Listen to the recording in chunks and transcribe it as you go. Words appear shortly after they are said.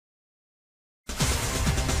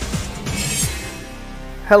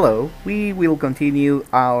Hello, we will continue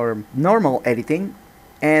our normal editing,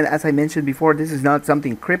 and as I mentioned before, this is not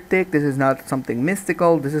something cryptic, this is not something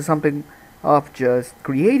mystical, this is something of just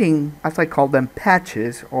creating, as I call them,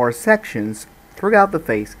 patches or sections throughout the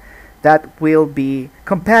face that will be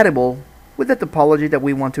compatible with the topology that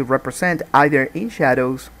we want to represent either in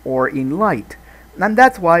shadows or in light. And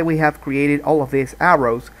that's why we have created all of these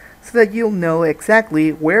arrows so that you'll know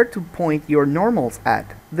exactly where to point your normals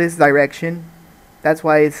at. This direction, that's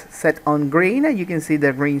why it's set on green, and you can see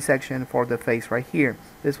the green section for the face right here.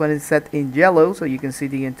 This one is set in yellow, so you can see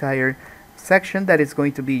the entire section that is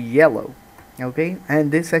going to be yellow. Okay,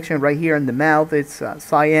 and this section right here in the mouth, it's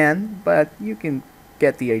cyan, but you can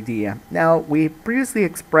get the idea. Now, we previously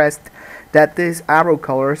expressed that these arrow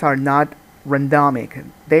colors are not randomic.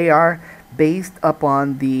 They are based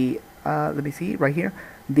upon the, let me see right here,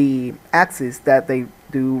 the axis that they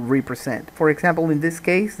do represent. For example, in this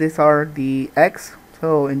case, these are the X.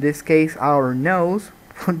 So in this case, our nose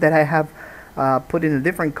that I have put in a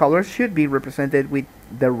different color should be represented with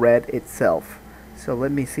the red itself. So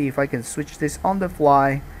let me see if I can switch this on the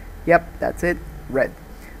fly. Yep, that's it, red.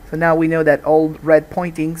 So now we know that all red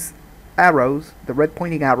pointings arrows, the red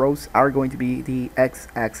pointing arrows are going to be the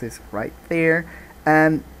X-axis right there.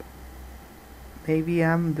 And maybe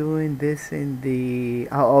I'm doing this in the,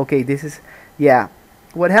 oh, okay, this is, yeah.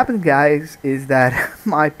 What happened, guys, is that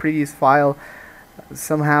my previous file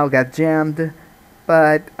somehow got jammed,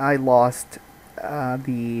 but I lost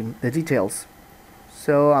the details.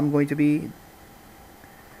 So I'm going to be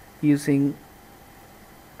using,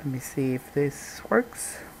 let me see if this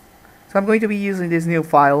works. So I'm going to be using this new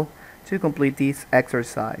file to complete this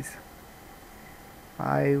exercise.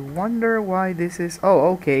 I wonder why this is, oh,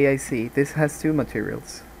 okay, I see. This has two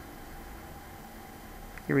materials.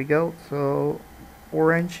 Here we go. So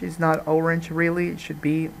orange is not orange really, it should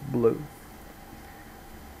be blue.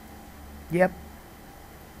 Yep,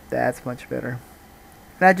 that's much better.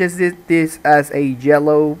 And I just did this as a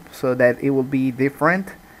yellow so that it will be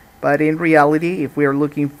different, but in reality, if we are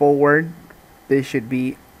looking forward, this should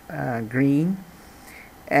be green,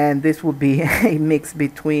 and this will be a mix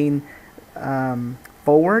between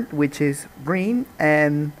forward, which is green,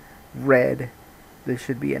 and red. This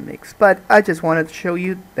should be a mix, but I just wanted to show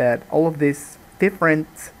you that all of these different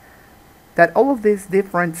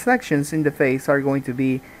sections in the face are going to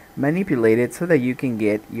be manipulated so that you can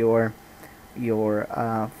get your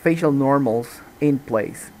facial normals in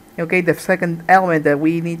place. Okay, the second element that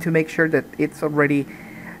we need to make sure that it's already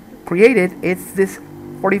created, it's this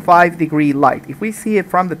 45-degree light. If we see it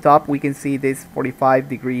from the top, we can see this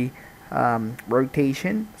 45-degree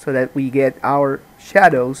rotation so that we get our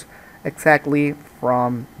shadows exactly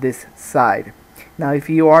from this side. Now, if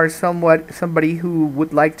you are somebody who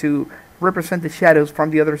would like to represent the shadows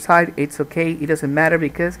from the other side, it's okay, it doesn't matter,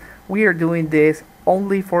 because we are doing this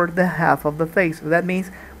only for the half of the face. So that means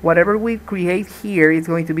whatever we create here is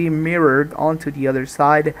going to be mirrored onto the other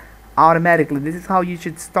side automatically. This is how you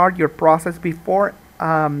should start your process before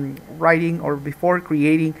writing or before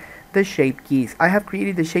creating the shape keys. I have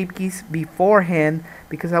created the shape keys beforehand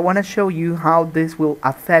because I want to show you how this will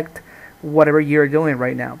affect whatever you're doing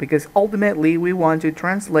right now, because ultimately we want to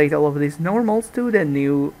translate all of these normals to the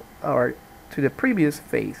new or to the previous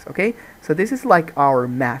face. Okay, so this is like our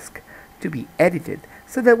mask to be edited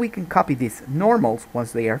so that we can copy these normals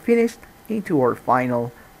once they are finished into our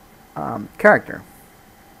final character.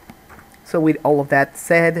 So with all of that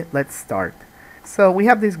said, let's start. So we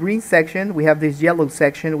have this green section, we have this yellow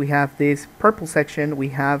section, we have this purple section, we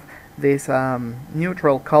have this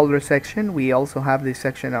neutral color section, we also have this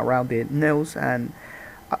section around the nose and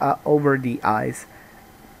over the eyes.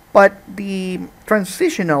 But the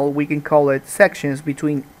transitional, we can call it, sections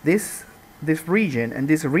between this region and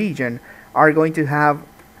this region are going to have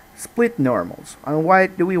split normals. And why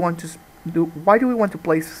do we want to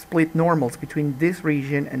place split normals between this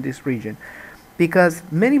region and this region? Because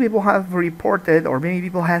many people have reported, or many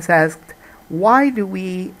people has asked, why do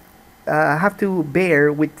we have to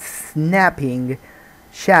bear with snapping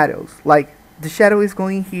shadows? Like the shadow is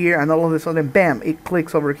going here and all of a sudden, bam, it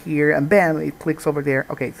clicks over here, and bam, it clicks over there.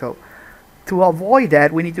 Okay, so to avoid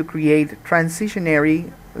that, we need to create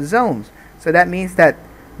transitionary zones. So that means that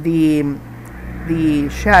the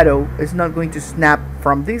shadow is not going to snap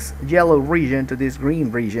from this yellow region to this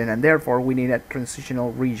green region, and therefore we need a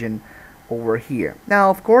transitional region over here. Now,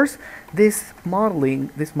 of course, this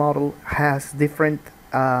model has different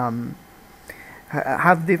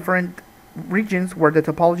regions where the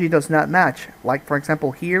topology does not match. Like, for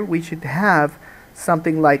example, here we should have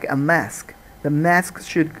something like a mask. The mask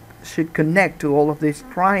should connect to all of these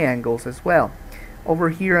triangles as well. over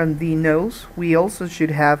here on the nose, we also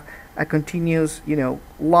should have a continuous,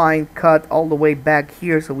 line cut all the way back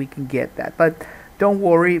here so we can get that. But don't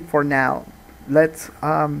worry for now. Let's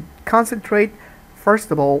concentrate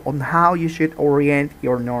first of all on how you should orient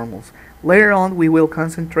your normals. Later on, we will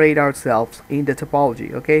concentrate ourselves in the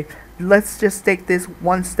topology, okay? Let's just take this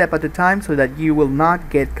one step at a time so that you will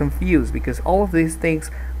not get confused, because all of these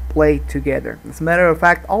things play together. As a matter of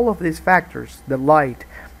fact, all of these factors, the light,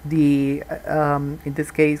 the in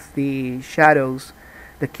this case the shadows,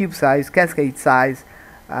 the cube size, cascade size,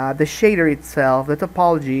 the shader itself, the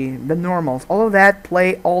topology, the normals, all of that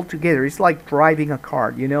play all together. It's like driving a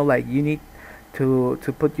car, like you need to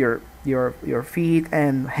put your feet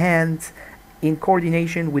and hands in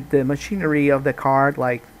coordination with the machinery of the car,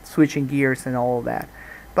 like switching gears and all of that.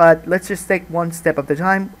 But let's just take one step at a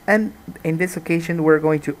time, and in this occasion we're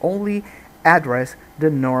going to only address the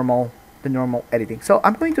normal editing. So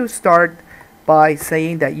I'm going to start by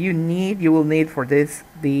saying that you will need for this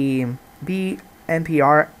the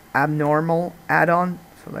BNPR abnormal add-on.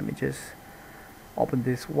 So let me just open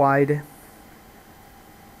this wide.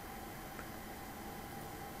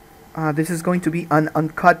 This is going to be an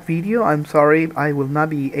uncut video. I'm sorry, I will not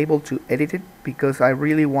be able to edit it because I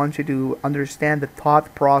really want you to understand the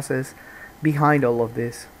thought process behind all of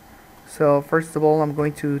this. So first of all, I'm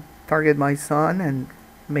going to target my sun and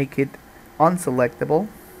make it unselectable.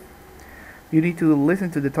 You need to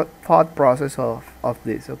listen to the thought process of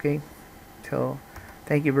this, okay? So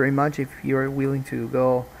thank you very much if you're willing to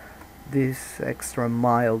go this extra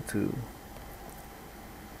mile to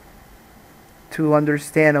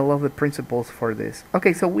understand all of the principles for this.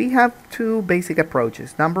 Okay, so we have two basic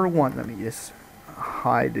approaches. Number one, let me just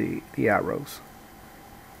hide the arrows.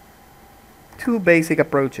 Two basic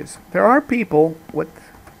approaches. There are people,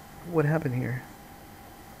 what happened here?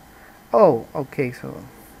 Oh, okay, so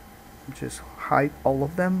just hide all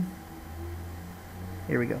of them.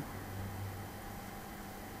 Here we go.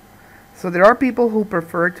 So there are people who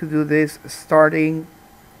prefer to do this starting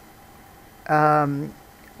on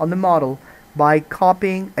the model by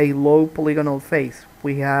copying a low polygonal face.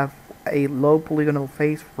 We have a low polygonal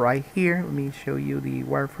face right here. Let me show you the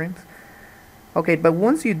wireframes. Okay, but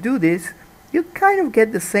once you do this, you kind of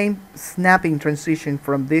get the same snapping transition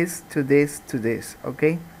from this to this to this,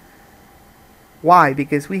 okay? Why?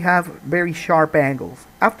 Because we have very sharp angles.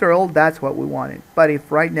 After all, that's what we wanted. But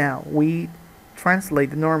if right now we translate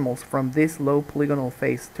the normals from this low polygonal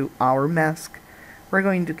face to our mask, we're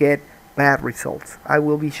going to get bad results. I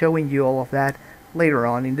will be showing you all of that later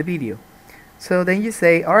on in the video. So then you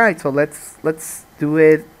say, all right, so let's do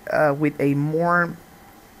it with a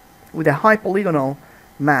high polygonal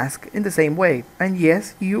mask in the same way. And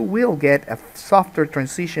yes, you will get a softer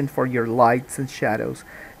transition for your lights and shadows,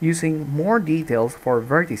 using more details for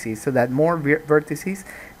vertices so that more vertices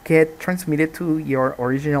get transmitted to your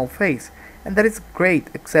original face. And that is great,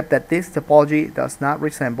 except that this topology does not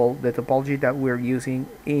resemble the topology that we're using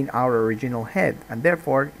in our original head, and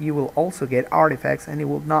therefore you will also get artifacts and it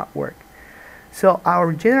will not work. So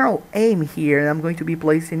our general aim here, and I'm going to be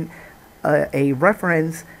placing a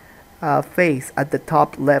reference face at the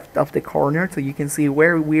top left of the corner so you can see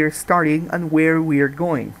where we're starting and where we're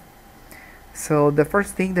going. So the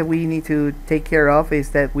first thing that we need to take care of is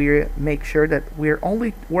that we make sure that we're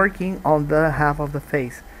only working on the half of the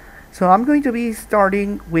face. So I'm going to be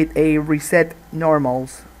starting with a reset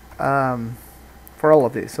normals for all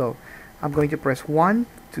of this. So I'm going to press 1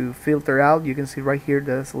 to filter out. You can see right here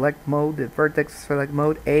the select mode, the vertex select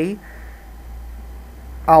mode A.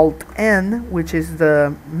 Alt N, which is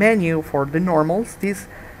the menu for the normals. This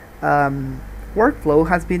workflow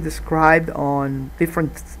has been described on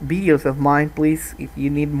different videos of mine. Please, if you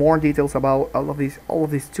need more details about all of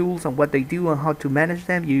these tools and what they do and how to manage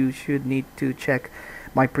them, you should need to check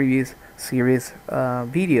my previous series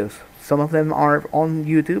videos. Some of them are on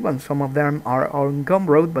YouTube and some of them are on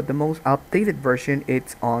Gumroad, but the most updated version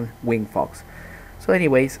it's on WingFox. So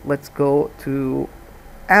anyways, let's go to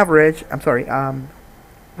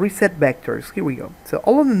reset vectors. Here we go. So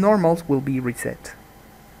all of the normals will be reset.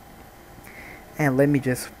 And let me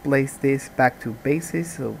just place this back to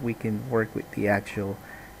basis so we can work with the actual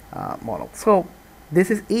model. So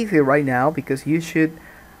this is easy right now because you should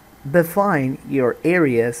define your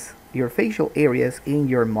areas, your facial areas in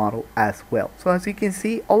your model as well. So as you can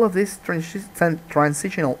see, all of this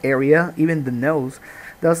transitional area, even the nose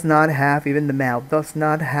does not have, even the mouth does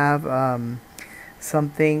not have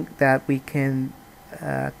something that we can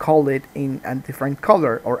call it in a different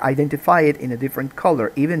color or identify it in a different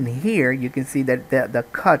color. Even here you can see that the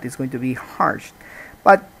cut is going to be harsh,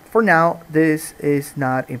 but for now, this is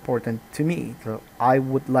not important to me. So I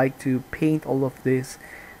would like to paint all of this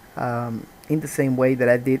in the same way that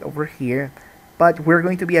I did over here. But we're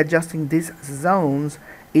going to be adjusting these zones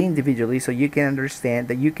individually so you can understand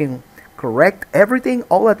that you can correct everything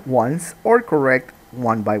all at once or correct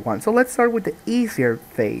one by one. So let's start with the easier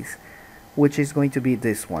phase, which is going to be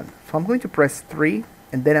this one. So I'm going to press 3,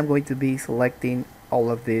 and then I'm going to be selecting all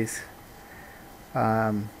of this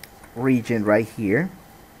region right here.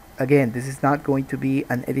 Again, this is not going to be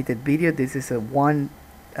an edited video. This is a one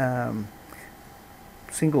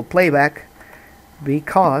single playback,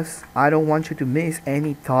 because I don't want you to miss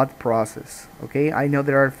any thought process. Okay, I know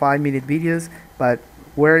there are 5-minute videos, but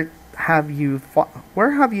where have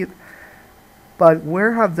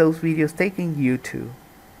those videos taken you to?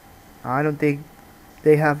 I don't think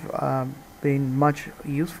they have been much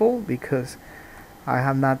useful, because I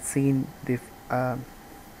have not seen the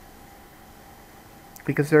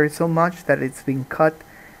because there is so much that it's been cut,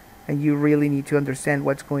 and you really need to understand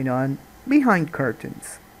what's going on behind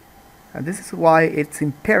curtains. And this is why it's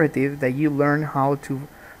imperative that you learn how to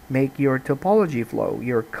make your topology flow,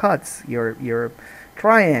 your cuts, your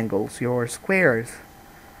triangles, your squares.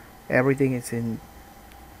 Everything is in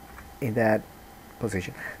that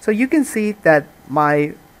position. So you can see that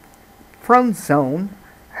my front zone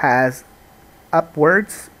has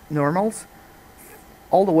upwards normals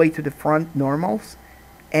all the way to the front normals,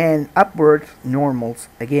 and upwards normals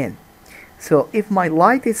again. So if my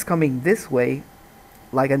light is coming this way,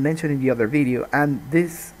 like I mentioned in the other video, and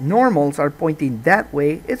these normals are pointing that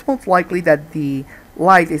way, it's most likely that the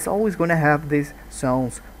light is always going to have these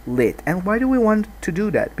zones lit. And why do we want to do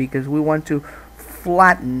that? Because we want to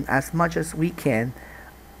flatten as much as we can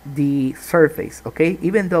the surface. Okay,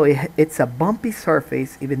 even though it's a bumpy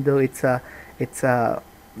surface, even though it's a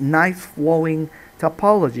nice flowing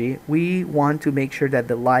topology, we want to make sure that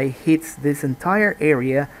the light hits this entire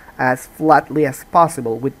area as flatly as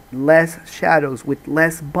possible, with less shadows, with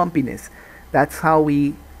less bumpiness. That's how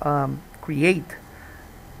we create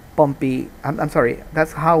bumpy, I'm sorry,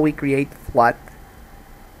 that's how we create flat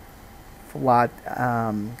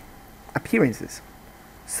appearances.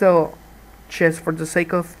 So just for the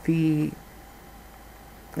sake of the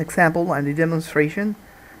example and the demonstration,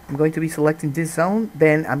 I'm going to be selecting this zone,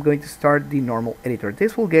 then I'm going to start the normal editor.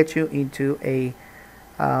 This will get you into a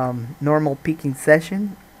normal peaking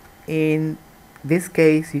session. In this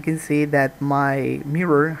case, you can see that my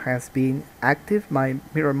mirror has been active. My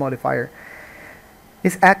mirror modifier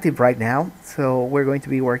is active right now, so we're going to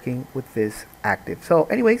be working with this active. So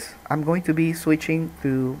anyways, I'm going to be switching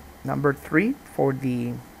to number 3 for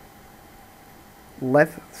the right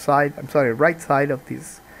side of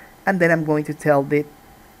this, and then I'm going to tell it,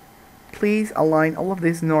 please align all of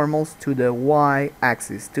these normals to the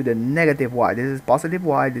y-axis, to the negative y. This is positive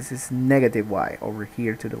y, this is negative y over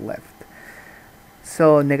here to the left.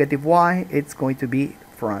 So negative y, it's going to be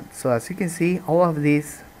front. So as you can see, all of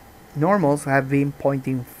these normals have been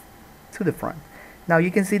pointing to the front. Now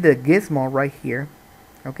you can see the gizmo right here.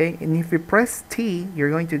 Okay, and if you press T,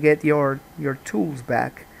 you're going to get your tools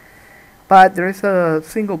back. But there is a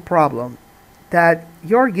single problem, that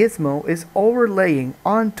your gizmo is overlaying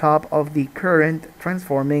on top of the current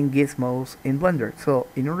transforming gizmos in Blender. So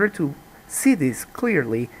in order to see this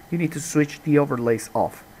clearly, you need to switch the overlays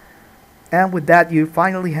off. And with that, you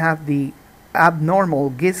finally have the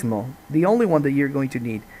abnormal gizmo, the only one that you're going to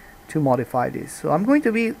need to modify this. So I'm going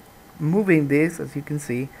to be moving this, as you can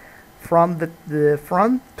see, from the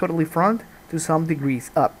front, totally front, to some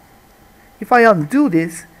degrees up. If I undo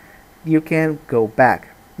this, you can go back.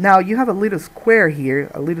 Now you have a little square here,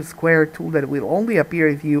 a little square tool that will only appear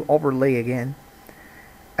if you overlay again.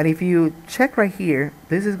 And if you check right here,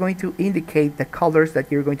 this is going to indicate the colors that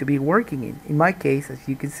you're going to be working in. In my case, as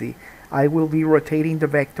you can see, I will be rotating the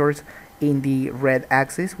vectors in the red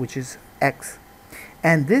axis, which is X.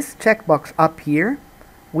 And this checkbox up here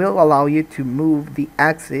will allow you to move the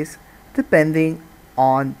axis depending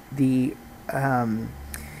on the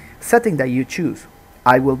setting that you choose.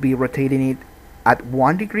 I will be rotating it at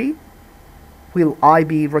 1 degree. Will I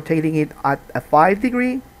be rotating it at a 5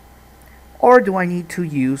 degree? Or do I need to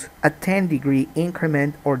use a 10 degree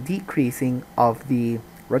increment or decreasing of the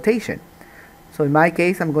rotation? So in my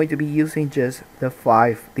case, I'm going to be using just the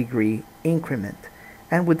 5 degree increment.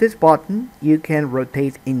 And with this button, you can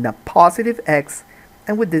rotate in the positive X,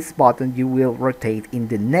 and with this button, you will rotate in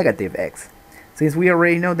the negative X. Since we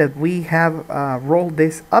already know that we have rolled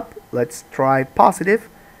this up, let's try positive,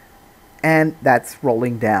 and that's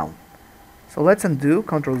rolling down. So let's undo,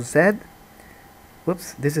 Ctrl Z.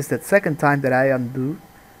 Whoops, this is the second time that I undo,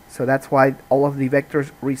 so that's why all of the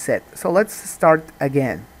vectors reset. So let's start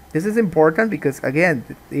again. This is important because again,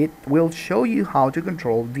 it will show you how to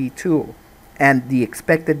control the tool and the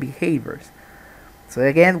expected behaviors. So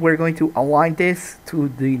again, we're going to align this to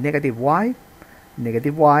the negative y,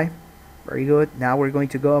 very good. Now we're going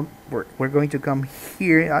to go, we're going to come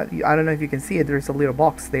here. I don't know if you can see it, there's a little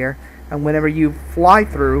box there, and whenever you fly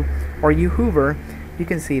through or you hover, you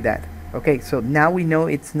can see that. Okay, so now we know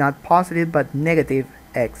it's not positive but negative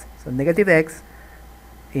x. So negative x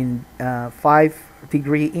in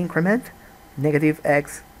 5-degree increment, negative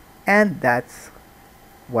x, and that's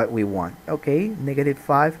what we want. Okay, negative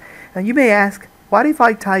 5. And you may ask, what if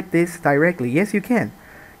I type this directly? Yes, you can.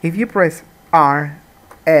 If you press R,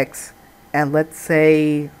 X, and let's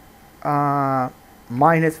say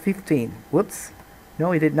minus 15. Whoops,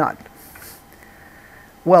 no, it did not.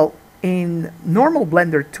 Well, in normal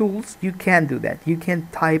Blender tools, you can do that. You can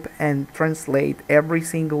type and translate every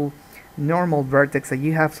single normal vertex that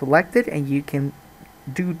you have selected, and you can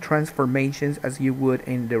do transformations as you would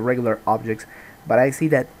in the regular objects. But I see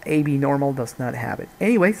that AB normal does not have it.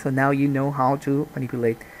 Anyway, so now you know how to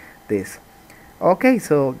manipulate this. Okay,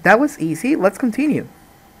 so that was easy. Let's continue.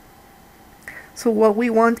 So what we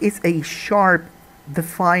want is a sharp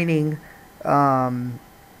defining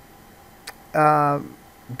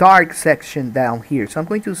dark section down here. So I'm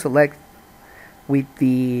going to select with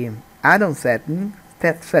the addon settings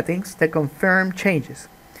the confirm changes.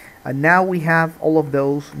 And now we have all of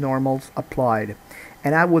those normals applied.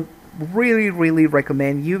 And I would really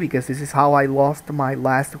recommend you, because this is how I lost my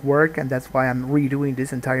last work, and that's why I'm redoing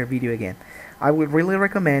this entire video again. I would really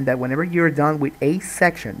recommend that whenever you're done with a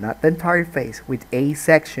section, not the entire face, with a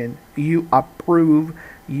section, you approve,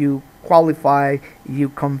 you qualify, you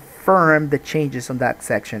confirm the changes on that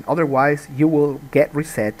section. Otherwise, you will get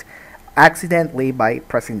reset accidentally by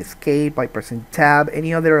pressing escape, by pressing tab,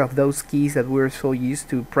 any other of those keys that we're so used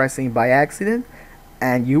to pressing by accident,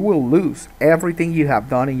 and you will lose everything you have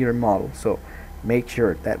done in your model. So make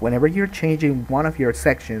sure that whenever you're changing one of your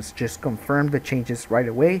sections, just confirm the changes right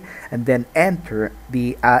away and then enter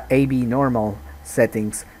the AB normal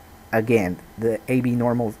settings again, the AB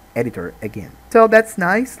normal editor again. So that's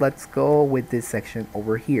nice. Let's go with this section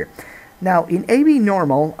over here. Now in AB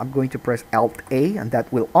normal, I'm going to press Alt A, and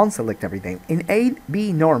that will unselect everything. In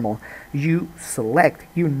AB normal, you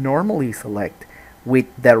normally select with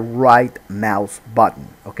the right mouse button.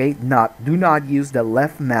 Okay, do not use the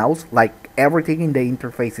left mouse like everything in the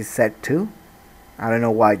interface is set to. I don't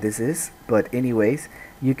know why this is, but anyways,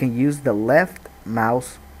 you can use the right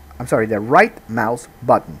mouse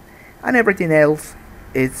button, and everything else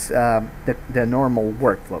is the normal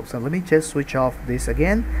workflow. So let me just switch off this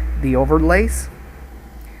again, the overlays.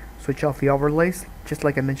 Switch off the overlays. Just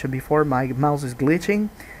like I mentioned before, my mouse is glitching,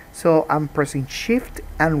 so I'm pressing Shift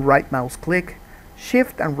and right mouse click,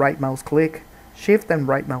 Shift and right mouse click, Shift and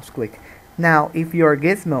right mouse click. Now if your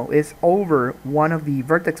gizmo is over one of the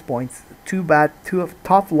vertex points, too bad,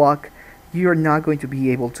 tough luck, you're not going to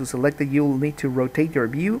be able to select it. You'll need to rotate your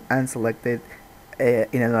view and select it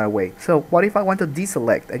in another way. So what if I want to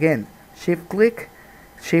deselect? Again, Shift click,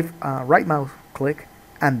 Shift right mouse click,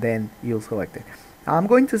 and then you'll select it. I'm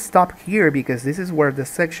going to stop here because this is where the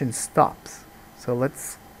section stops. So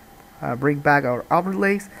let's bring back our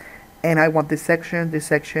overlays. And I want this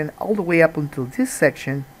section, all the way up until this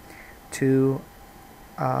section to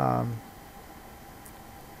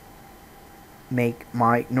make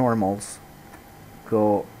my normals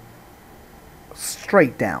go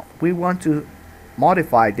straight down. We want to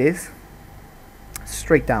modify this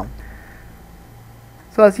straight down.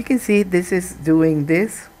 So as you can see, this is doing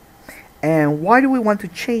this. And why do we want to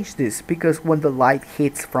change this? Because when the light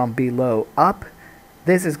hits from below up,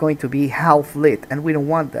 this is going to be half lit, and we don't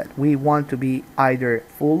want that. We want to be either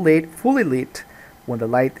fully lit when the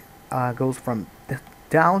light goes from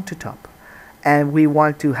down to top, and we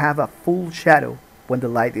want to have a full shadow when the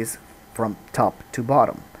light is from top to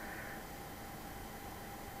bottom.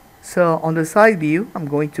 So on the side view, I'm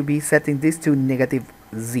going to be setting this to negative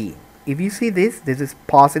Z. If you see this is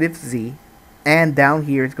positive Z, and down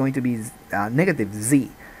here it's going to be negative Z.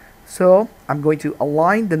 So I'm going to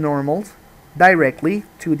align the normals directly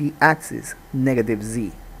to the axis negative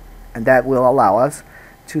Z, and that will allow us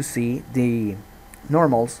to see the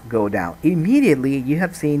normals go down. Immediately you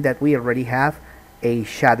have seen that we already have a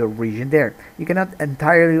shadow region there. You cannot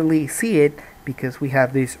entirely see it because we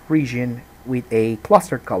have this region with a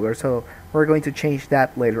clustered color, so we're going to change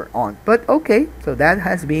that later on. But okay, so that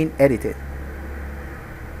has been edited.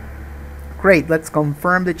 Great, let's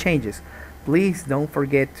confirm the changes. Please don't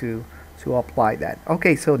forget to apply that.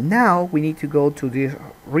 Okay, so now we need to go to this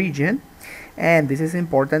region, and this is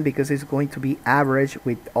important because it's going to be average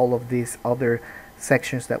with all of these other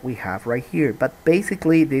sections that we have right here. But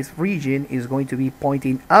basically this region is going to be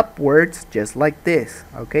pointing upwards just like this.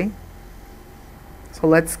 Okay, so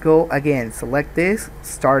let's go again, select this,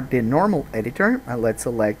 start the normal editor, and let's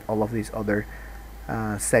select all of these other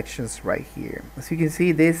sections right here. As you can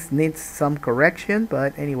see, this needs some correction,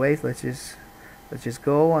 but anyways, let's just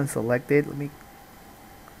go and select it. Let me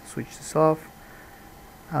switch this off.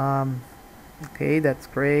 Okay, that's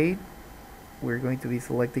great. We're going to be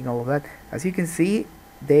selecting all of that. As you can see,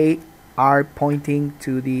 they are pointing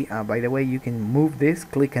to the by the way, you can move this,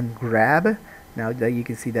 click and grab. Now that you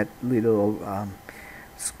can see that little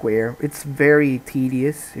square, it's very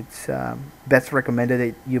tedious. It's best recommended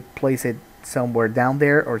that you place it somewhere down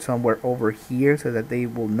there or somewhere over here so that they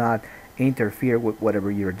will not interfere with whatever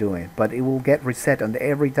you're doing, but it will get reset on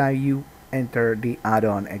every time you enter the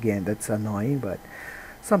add-on. Again, that's annoying, but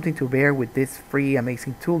something to bear with this free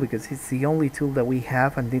amazing tool, because it's the only tool that we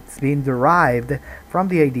have, and it's been derived from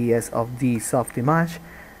the ideas of the soft image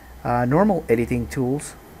normal editing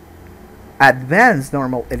tools, advanced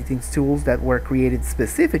normal editing tools that were created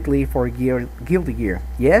specifically for Guilty Gear.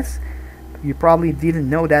 Yes, you probably didn't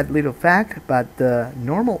know that little fact, but the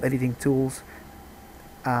normal editing tools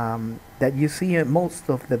that you see in most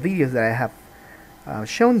of the videos that I have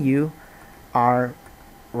shown you are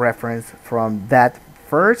referenced from that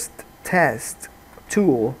first test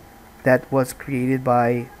tool that was created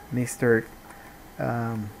by Mr.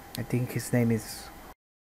 I think his name is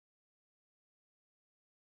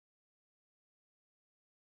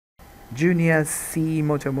Junya C.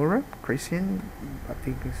 Motomura, Christian, I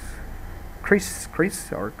think it's Chris,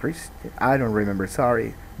 I don't remember,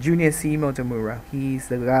 sorry. Junya C. Motomura, he's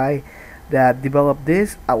the guy that developed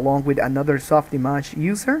this along with another soft image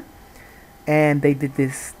user, and they did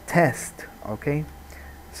this test, okay,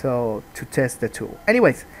 so to test the tool.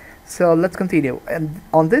 Anyways, so let's continue. And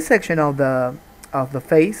on this section of the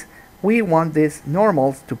face, we want this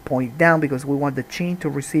normals to point down because we want the chain to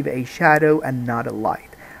receive a shadow and not a light.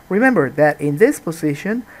 Remember that in this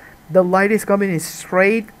position, the light is coming in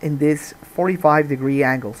straight in this 45-degree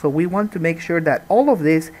angle. So we want to make sure that all of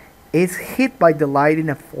this is hit by the light in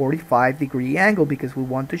a 45-degree angle, because we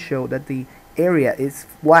want to show that the area is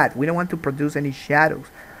flat. We don't want to produce any shadows.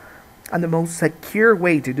 And the most secure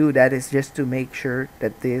way to do that is just to make sure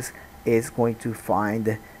that this is going to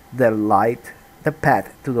find the light, the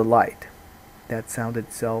path to the light. That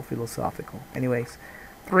sounded so philosophical. Anyways,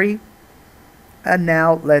 3. And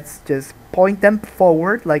now let's just point them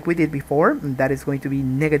forward like we did before, and that is going to be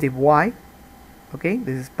negative y. Okay,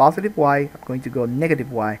 this is positive y, I'm going to go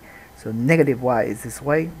negative y. So negative y is this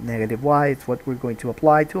way, negative y is what we're going to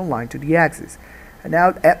apply to align to the axis. And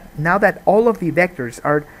now that all of the vectors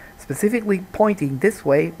are specifically pointing this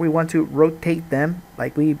way, we want to rotate them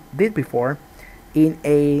like we did before in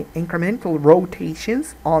a incremental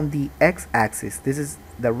rotations on the x-axis. This is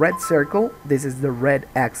the red circle, this is the red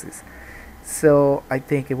axis. So I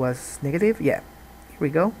think it was negative. Yeah, here we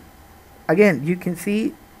go. Again, you can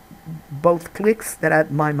see both clicks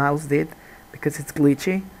that my mouse did because it's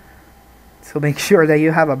glitchy. So make sure that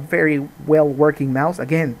you have a very well working mouse.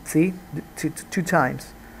 Again, see, two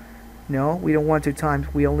times. No, we don't want 2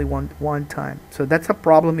 times, we only want 1 time. So that's a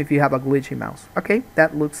problem if you have a glitchy mouse. Okay,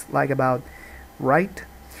 that looks like about right.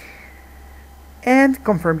 And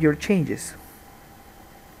confirm your changes.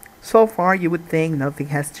 So far you would think nothing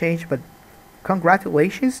has changed, but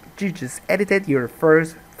congratulations, you just edited your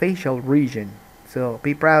first facial region. So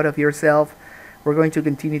be proud of yourself. We're going to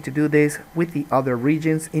continue to do this with the other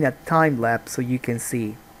regions in a time lapse so you can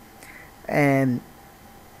see. And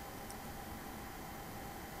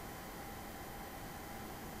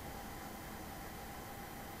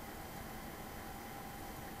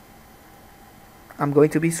I'm going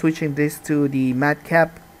to be switching this to the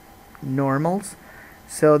matcap normals.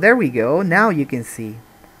 So there we go. Now you can see.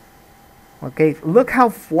 Okay, look how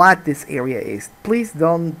flat this area is. Please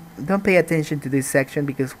don't pay attention to this section,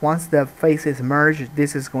 because once the faces merge,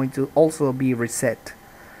 this is going to also be reset.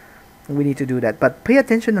 We need to do that, but pay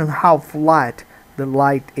attention on how flat the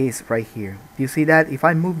light is right here. You see that? If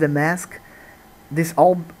I move the mask, this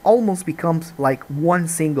almost becomes like one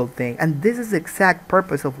single thing, and this is the exact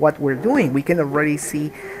purpose of what we're doing. We can already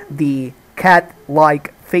see the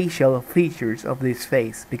cat-like facial features of this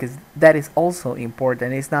face, because that is also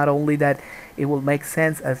important. It's not only that it will make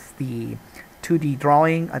sense as the 2D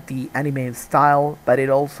drawing at the anime style, but it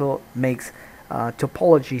also makes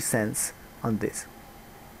topology sense on this.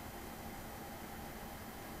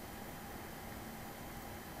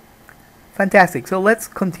 Fantastic. So let's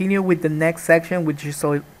continue with the next section, which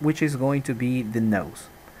is going to be the nose.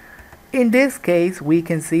 In this case, we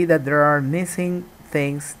can see that there are missing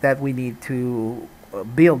things that we need to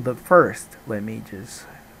build the first. Let me just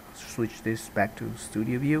switch this back to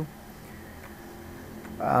studio view.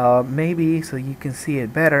 Maybe so you can see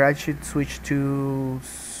it better, I should switch to,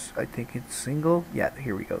 I think it's single. Yeah,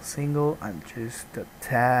 here we go, single. I'm just a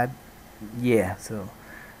tad, yeah, so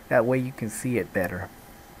that way you can see it better.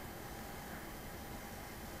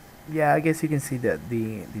 Yeah, I guess you can see the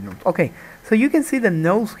nose. Okay, so you can see the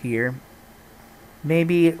nose here.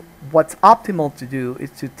 Maybe what's optimal to do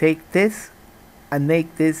is to take this and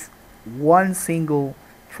make this one single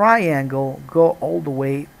triangle go all the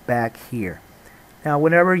way back here. Now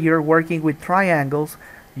whenever you're working with triangles,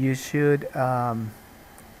 you should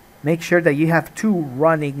make sure that you have two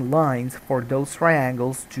running lines for those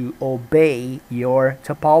triangles to obey your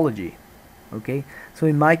topology. Okay, so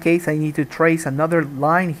in my case I need to trace another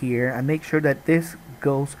line here and make sure that this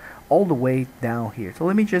goes all the way down here. So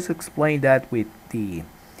let me just explain that with the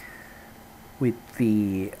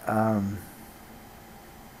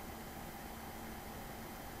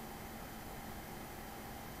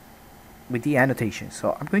annotation.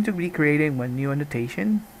 So I'm going to be creating one new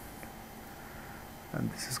annotation,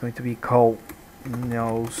 and this is going to be called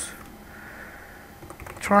nose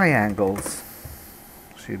triangles.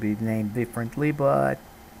 Should be named differently, but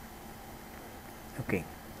okay.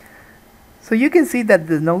 So you can see that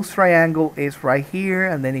the nose triangle is right here,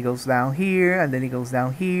 and then it goes down here, and then it goes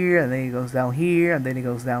down here, and then it goes down here, and then it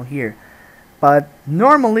goes down here. But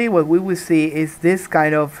normally what we would see is this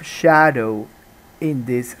kind of shadow in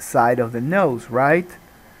this side of the nose, right?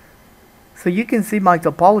 So you can see my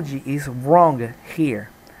topology is wrong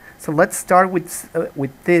here. So let's start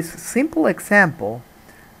with this simple example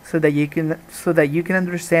so that you can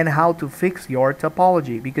understand how to fix your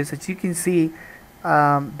topology, because as you can see,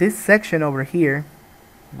 this section over here,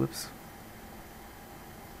 whoops,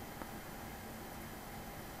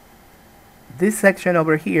 this section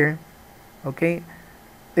over here, okay,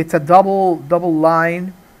 it's a double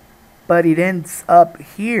line, but it ends up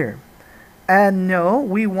here. And no,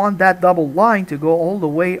 we want that double line to go all the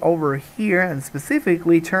way over here and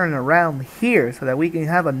specifically turn around here so that we can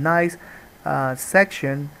have a nice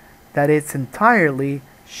section that is entirely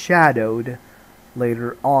shadowed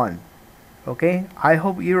later on. Okay, I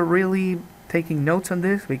hope you're really taking notes on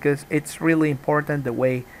this, because it's really important the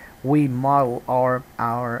way we model our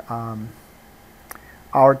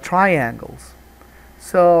triangles.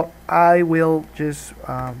 So I will just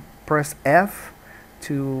press F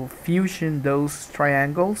to fusion those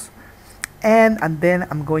triangles, and then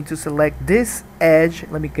I'm going to select this edge.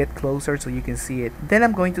 Let me get closer so you can see it. Then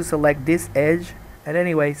I'm going to select this edge, and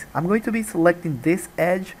anyways, I'm going to be selecting this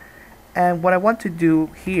edge, and what I want to do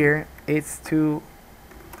here is to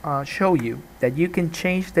show you that you can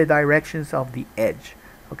change the directions of the edge.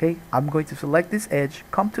 Okay, I'm going to select this edge,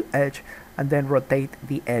 come to edge, and then rotate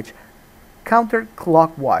the edge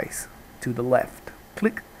counterclockwise to the left.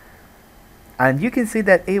 Click, and you can see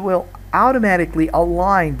that it will automatically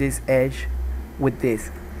align this edge with this,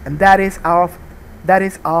 and that is of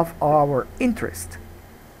our interest.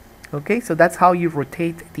 Okay, so that's how you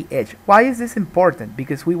rotate the edge. Why is this important?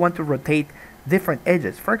 Because we want to rotate different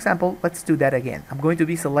edges. For example, let's do that again. I'm going to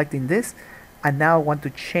be selecting this, and now I want to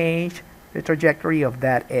change the trajectory of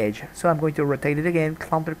that edge. So I'm going to rotate it again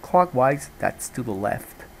counterclockwise, that's to the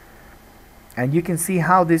left. And you can see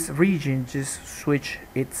how this region just switch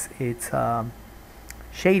its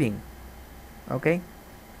shading. Okay,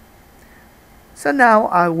 so now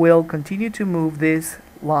I will continue to move this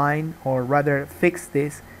line, or rather fix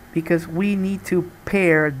this, because we need to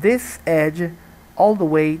pair this edge all the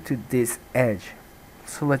way to this edge.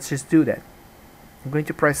 So let's just do that. I'm going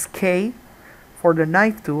to press K for the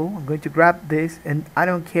knife tool. I'm going to grab this, and I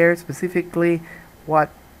don't care specifically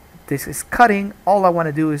what this is cutting. All I want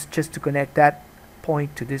to do is just to connect that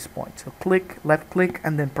point to this point. So click, left click,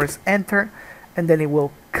 and then press enter, and then it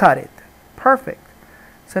will cut it. Perfect.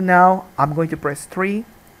 So now I'm going to press 3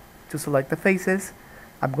 to select the faces.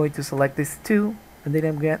 I'm going to select this 2, and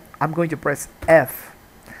then I'm going to press F.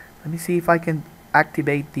 Let me see if I can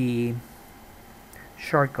activate the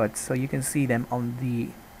shortcuts so you can see them on the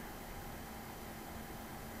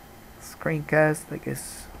screencast. I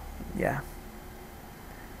guess, yeah.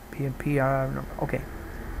 PNPR, okay.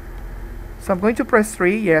 So I'm going to press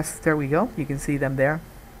 3, yes, there we go, you can see them there.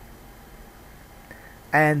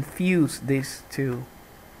 And fuse these two.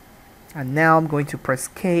 And now I'm going to press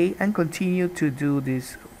K and continue to do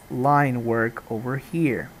this line work over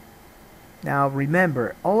here. Now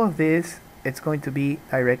remember, all of this, it's going to be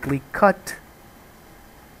directly cut.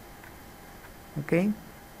 Okay?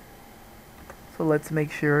 So let's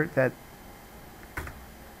make sure that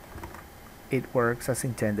it works as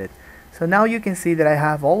intended. So now you can see that I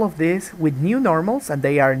have all of this with new normals, and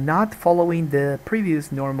they are not following the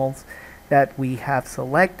previous normals that we have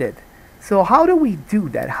selected. So how do we do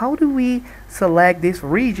that? How do we select this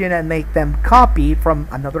region and make them copy from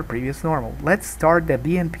another previous normal? Let's start the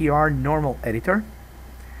BNPR normal editor.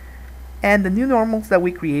 And the new normals that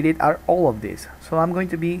we created are all of these. So I'm going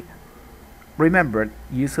to be, remember,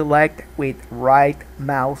 you select with right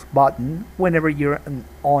mouse button whenever you're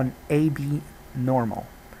on AB normal.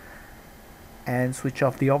 And switch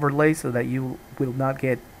off the overlay so that you will not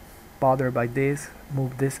get bothered by this.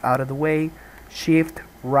 Move this out of the way. Shift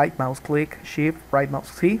right mouse click, shift right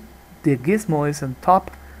mouse. See, the gizmo is on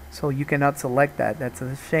top, so you cannot select that. That's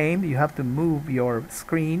a shame. You have to move your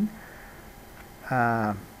screen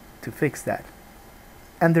to fix that.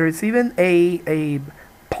 And there is even a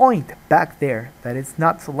point back there that is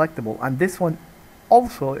not selectable, and this one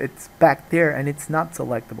also, it's back there and it's not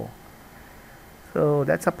selectable. So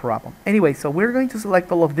that's a problem. Anyway, so we're going to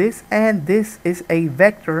select all of this, and this is a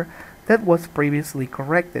vector that was previously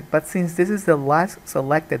corrected, but since this is the last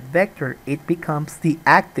selected vector, it becomes the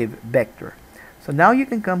active vector. So now you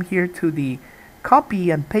can come here to the copy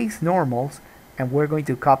and paste normals, and we're going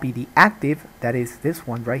to copy the active, that is this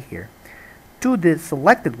one right here, to the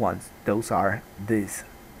selected ones. Those are these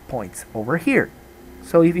points over here.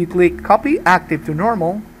 So if you click copy active to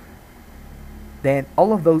normal, then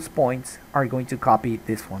all of those points are going to copy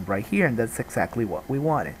this one right here, and that's exactly what we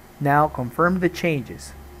wanted. Now confirm the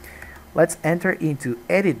changes. Let's enter into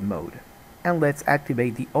edit mode, and let's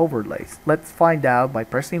activate the overlays. Let's find out by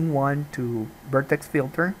pressing 1 to vertex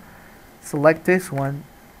filter. Select this one.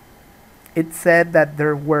 It said that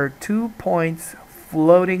there were 2 points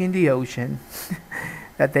floating in the ocean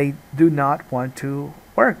that they do not want to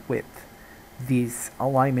work with this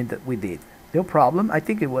alignment that we did. No problem. I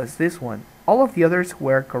think it was this one. All of the others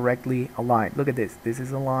were correctly aligned. Look at this. This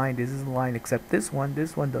is aligned. This is aligned, except this one.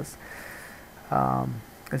 This one does.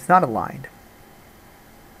 It's not aligned.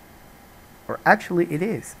 Or actually, it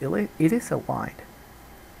is. It is aligned.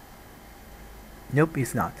 Nope,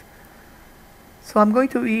 it's not. So I'm going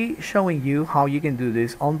to be showing you how you can do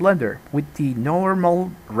this on Blender with the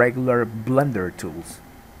normal, regular Blender tools.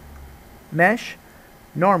 Mesh,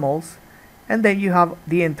 normals, and then you have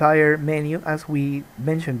the entire menu as we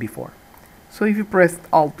mentioned before. So if you press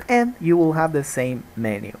Alt-N, you will have the same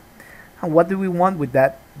menu. And what do we want with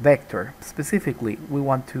that vector? Specifically, we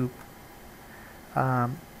want to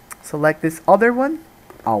select this other one,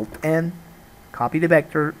 Alt-N, copy the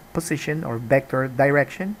vector position or vector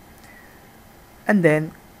direction, and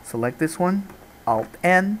then select this one,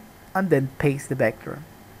 Alt-N, and then paste the vector.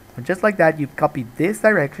 And just like that, you've copied this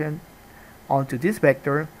direction onto this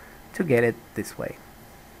vector to get it this way.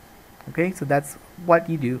 Okay, so that's what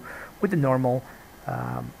you do with the normal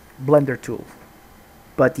Blender tool.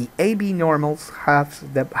 But the AB normals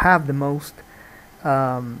have the most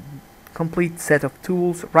complete set of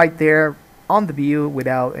tools right there on the view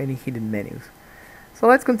without any hidden menus. So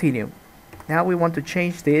let's continue. Now we want to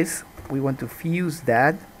change this. We want to fuse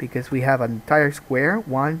that because we have an entire square.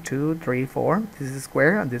 1, 2, 3, 4. This is a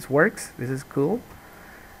square and this works. This is cool.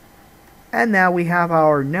 And now we have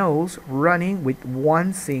our nose running with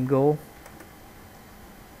one single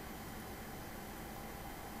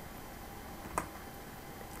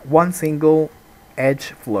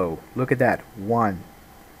edge flow. Look at that. One.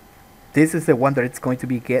 This is the one that it's going to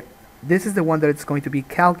be this is the one that it's going to be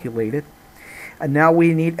calculated. And now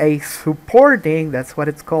we need a supporting, that's what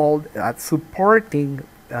it's called, a supporting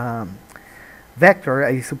vector,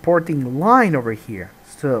 a supporting line over here.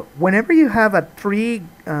 So whenever you have a tree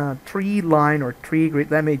line or tree grid,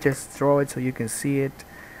 let me just draw it so you can see it.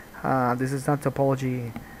 This is not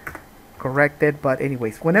topology corrected, but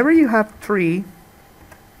anyways, whenever you have three,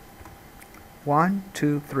 1,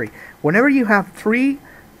 2, 3. Whenever you have 3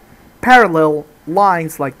 parallel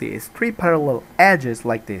lines like this, 3 parallel edges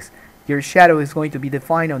like this, your shadow is going to be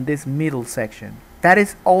defined on this middle section. That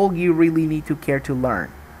is all you really need to care to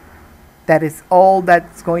learn. That is all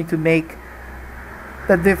that's going to make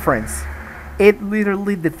the difference. It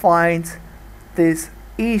literally defines this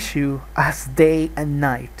issue as day and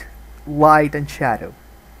night, light and shadow,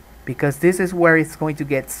 because this is where it's going to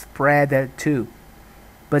get spread to.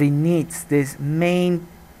 But it needs this main,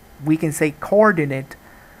 we can say, coordinate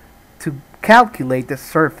to calculate the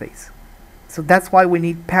surface. So that's why we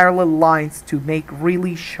need parallel lines to make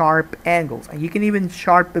really sharp angles. And you can even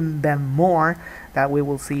sharpen them more, that we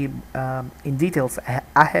will see in details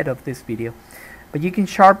ahead of this video. But you can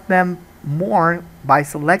sharpen them more by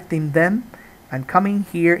selecting them and coming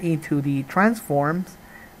here into the transforms,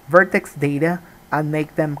 vertex data, and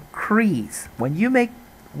make them crease. When you make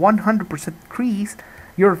 100% crease,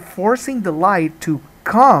 You're forcing the light to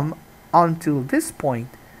come onto this point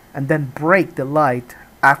and then break the light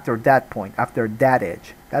after that point, after that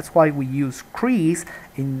edge. That's why we use crease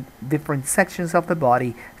in different sections of the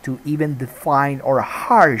body to even define or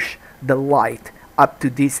harsh the light up to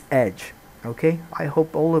this edge. Okay, I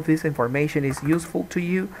hope all of this information is useful to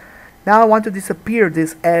you. Now I want to disappear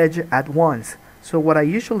this edge at once. So what I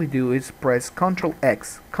usually do is press Ctrl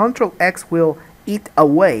X. Ctrl X will eat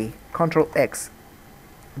away, Ctrl X,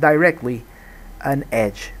 directly an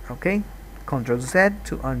edge. Okay, Ctrl Z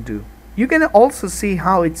to undo. You can also see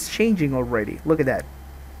how it's changing already. Look at that.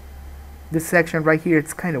 This section right here,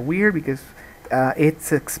 it's kind of weird because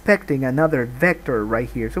it's expecting another vector right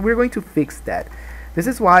here. So we're going to fix that. This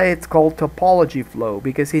is why it's called topology flow,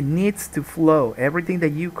 because it needs to flow. Everything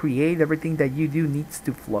that you create, everything that you do needs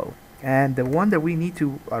to flow. And the one that we need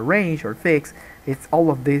to arrange or fix, it's all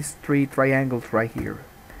of these three triangles right here.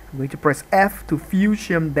 I'm going to press F to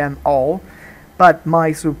fusion them all. But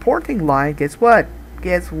my supporting line, guess what?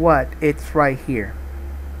 Guess what? It's right here.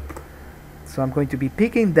 So I'm going to be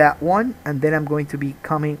picking that one, and then I'm going to be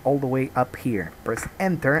coming all the way up here. Press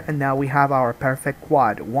enter, and now we have our perfect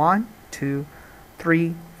quad. 1, 2,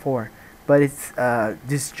 3, 4. But it's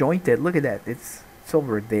disjointed. Look at that. It's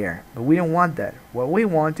over there. But we don't want that. What we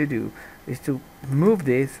want to do is to move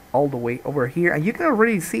this all the way over here, and you can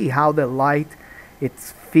already see how the light,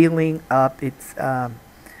 it's filling up. It's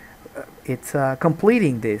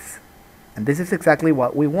completing this, and this is exactly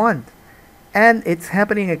what we want. And it's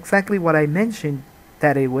happening exactly what I mentioned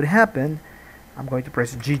that it would happen. I'm going to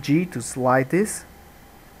press GG to slide this.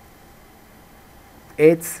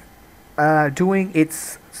 It's doing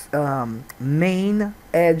its main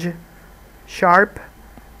edge sharp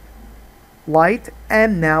light,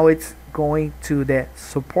 and now it's going to the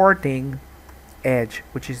supporting edge,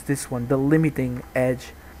 which is this one, the limiting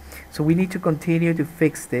edge. So we need to continue to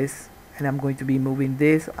fix this, and I'm going to be moving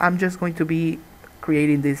this. I'm just going to be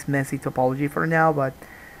creating this messy topology for now, but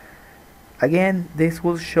again, this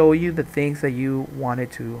will show you the things that you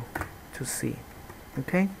wanted to see.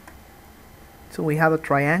 Okay, so we have a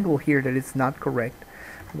triangle here that is not correct.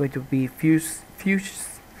 I'm going to be fusioning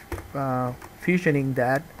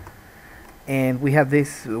that, and we have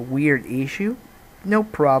this weird issue. No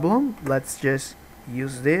problem, let's just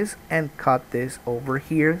use this and cut this over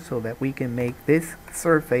here so that we can make this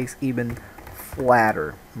surface even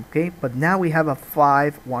flatter. Okay, but now we have a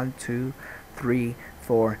 5, 1, 2, 3,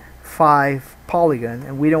 4, 5 polygon,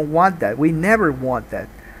 and we don't want that. We never want that.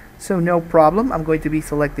 So no problem, I'm going to be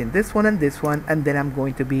selecting this one, and then I'm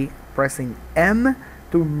going to be pressing M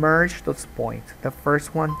to merge those points. The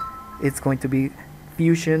first one is going to be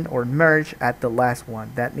fusion or merge at the last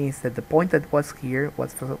one. That means that the point that was here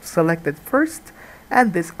was selected first,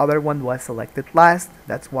 and this other one was selected last.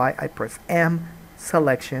 That's why I press M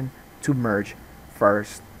selection to merge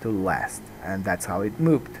first to last, and that's how it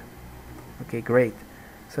moved. Okay, great.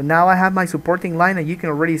 So now I have my supporting line, and you can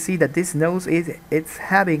already see that this nose it's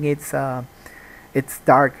having its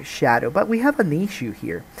dark shadow. But we have an issue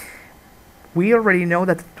here. We already know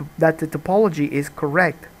that the topology is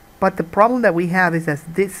correct, but the problem that we have is that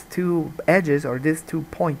these two edges or these 2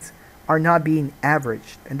 points are not being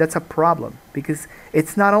averaged, and that's a problem, because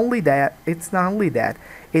it's not only that, it's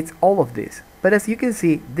all of this. But as you can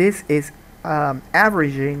see, this is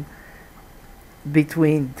averaging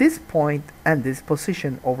between this point and this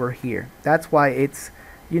position over here. That's why it's,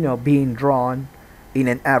 being drawn in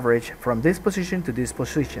an average from this position to this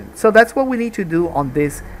position. So that's what we need to do on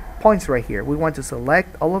these points right here. We want to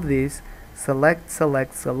select all of these, select,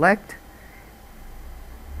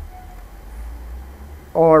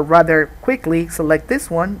 or rather quickly select this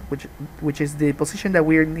one, which is the position that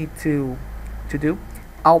we need to do.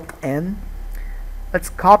 Alt N. Let's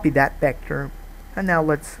copy that vector, and now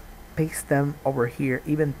let's paste them over here,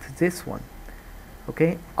 even to this one.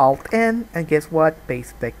 Okay, Alt N, and guess what?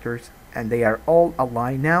 Paste vectors, and they are all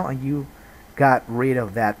aligned now, and you got rid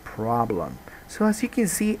of that problem. So as you can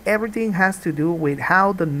see, everything has to do with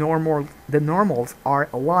how the normals are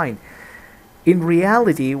aligned. In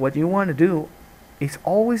reality, what you want to do is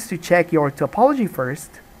always to check your topology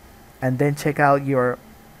first, and then check out your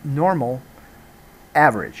normal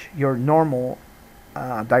average, your normal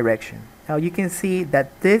direction. Now you can see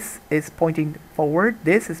that this is pointing forward,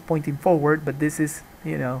 this is pointing forward, but this is,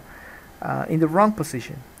 in the wrong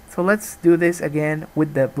position. So let's do this again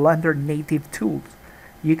with the Blender native tools.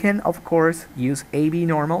 You can, of course, use AB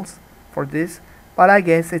normals for this, but I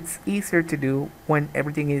guess it's easier to do when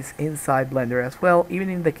everything is inside Blender as well, even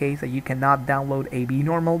in the case that you cannot download AB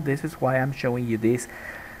normal. This is why I'm showing you these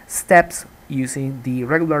steps using the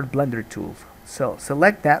regular Blender tools. So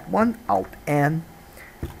select that one, Alt N,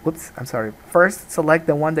 whoops, I'm sorry. First, select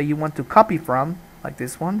the one that you want to copy from, like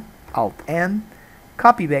this one, Alt-N,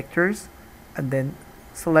 copy vectors, and then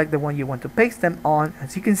select the one you want to paste them on.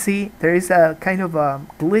 As you can see, there is a kind of a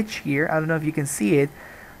glitch here. I don't know if you can see it.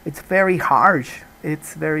 It's very harsh.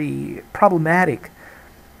 It's very problematic.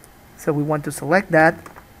 So we want to select that,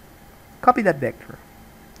 copy that vector,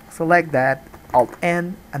 select that,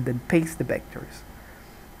 Alt-N, and then paste the vectors.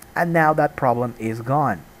 And now that problem is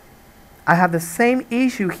gone. I have the same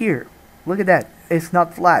issue here. Look at that. It's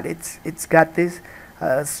not flat. It's got this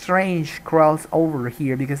strange crossover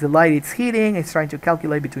here because the light it's hitting. It's trying to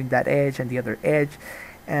calculate between that edge and the other edge,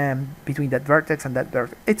 and between that vertex and that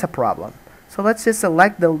vertex. It's a problem. So let's just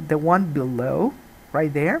select the one below,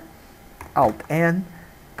 right there. Alt-N,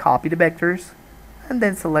 copy the vectors, and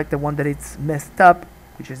then select the one that it's messed up,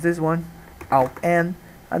 which is this one. Alt-N,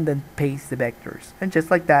 and then paste the vectors. And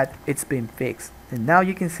just like that, it's been fixed. And now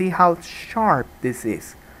you can see how sharp this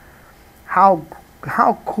is. How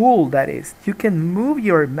cool that is. You can move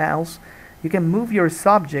your mouse, you can move your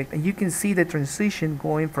subject, and you can see the transition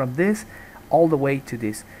going from this all the way to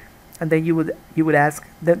this. And then you would ask,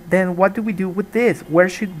 then what do we do with this? Where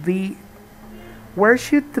should the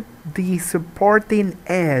supporting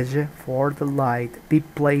edge for the light be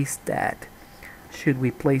placed at? Should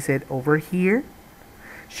we place it over here?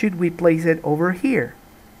 Should we place it over here?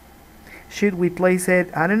 Should we place it,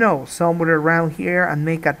 I don't know, somewhere around here and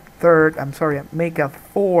make a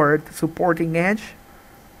fourth supporting edge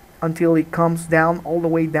until it comes down all the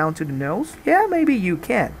way down to the nose? Yeah, maybe you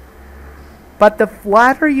can. But the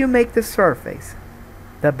flatter you make the surface,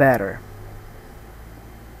 the better.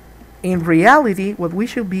 In reality, what we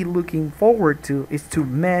should be looking forward to is to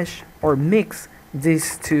mesh or mix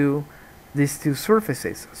these two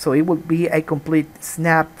surfaces. So it would be a complete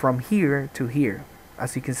snap from here to here,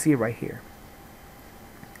 as you can see right here.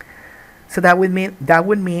 So that would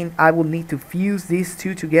mean I will need to fuse these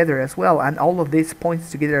two together as well, and all of these points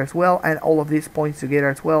together as well, and all of these points together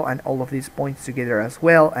as well, and all of these points together as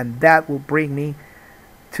well, and that will bring me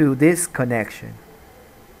to this connection.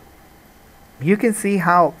 You can see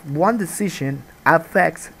how one decision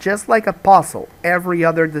affects, just like a puzzle, every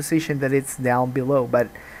other decision that it's down below, but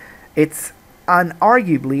it's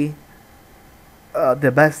unarguably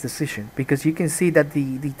the best decision, because you can see that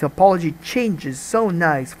the topology changes so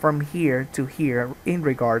nice from here to here in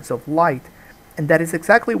regards of light, and that is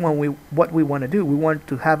exactly what we want to do. We want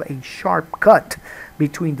to have a sharp cut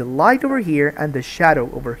between the light over here and the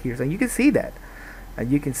shadow over here, so you can see that,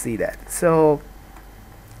 so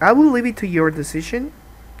I will leave it to your decision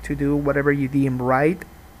to do whatever you deem right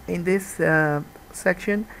in this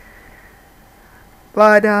section.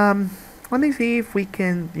 But let me see if we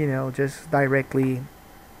can, just directly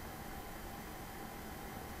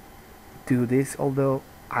do this, although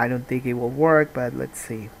I don't think it will work, but let's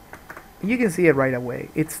see. You can see it right away.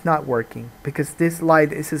 It's not working because this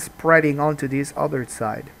light is spreading onto this other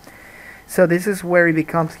side. So this is where it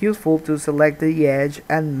becomes useful to select the edge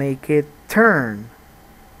and make it turn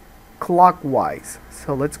clockwise.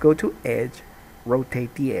 So let's go to edge,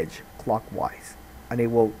 rotate the edge clockwise, and it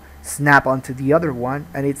will snap onto the other one,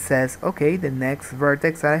 and it says, okay, the next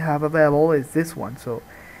vertex I have available is this one. So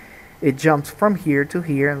it jumps from here to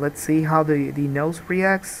here. Let's see how the nose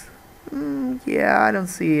reacts. Yeah, I don't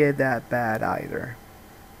see it that bad either,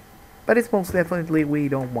 but it's most definitely, we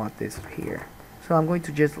don't want this here. So I'm going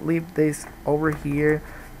to just leave this over here,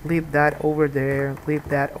 leave that over there, leave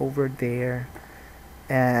that over there.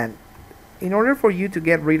 And in order for you to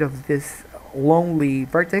get rid of this lonely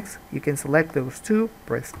vertex, you can select those two,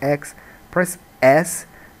 press X, press S,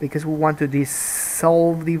 because we want to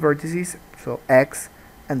dissolve the vertices. So X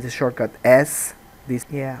and the shortcut S. This,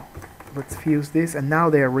 yeah, let's fuse this, and now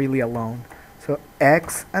they're really alone. So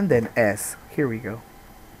X and then S. Here we go.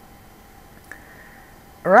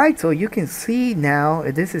 Alright, so you can see now,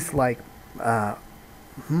 this is like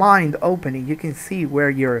mind opening. You can see where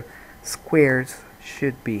your squares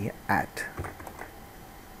should be at.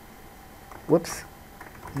 Whoops.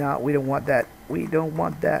 No, we don't want that. We don't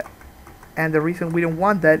want that. And the reason we don't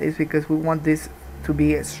want that is because we want this to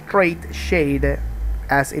be a straight shade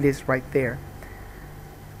as it is right there.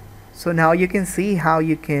 So now you can see how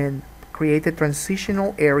you can create a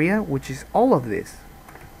transitional area, which is all of this.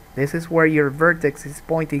 This is where your vertex is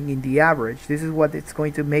pointing in the average. This is what it's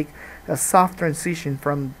going to make a soft transition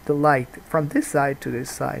from the light from this side to this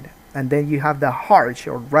side. And then you have the harsh,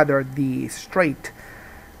 or rather the straight,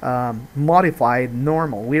 modified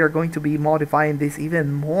normal. We are going to be modifying this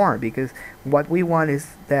even more, because what we want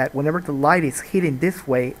is that whenever the light is hitting this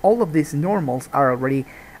way, all of these normals are already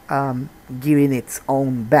giving its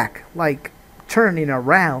own back, like turning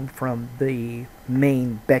around from the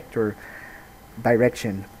main vector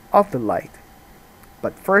direction of the light.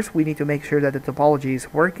 But first we need to make sure that the topology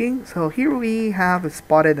is working. So here we have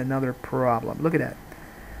spotted another problem. Look at that.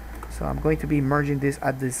 So I'm going to be merging this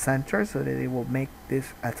at the center so that it will make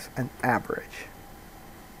this as an average.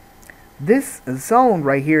 This zone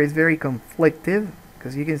right here is very conflictive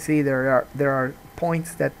because you can see there are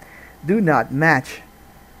points that do not match.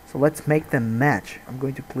 So let's make them match. I'm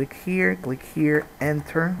going to click here,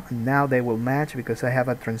 enter, and now they will match because I have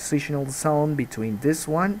a transitional zone between this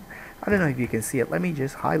one. I don't know if you can see it. Let me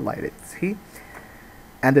just highlight it. See?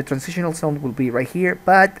 And the transitional zone will be right here,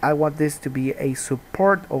 but I want this to be a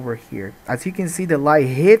support over here. As you can see, the light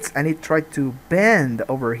hits and it tried to bend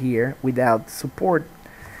over here without support,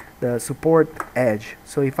 the support edge.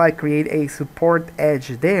 So if I create a support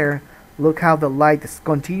edge there, look how the light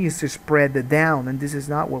continues to spread down, and this is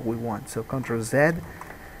not what we want. So Ctrl Z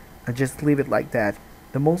and just leave it like that.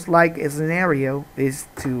 The most likely scenario is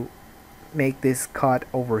to make this cut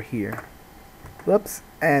over here. Whoops,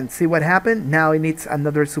 and see what happened? Now it needs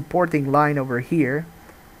another supporting line over here.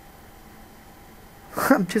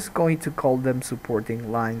 I'm just going to call them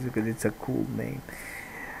supporting lines because it's a cool name.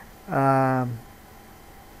 And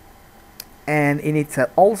it needs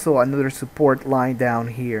also another support line down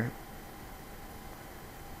here.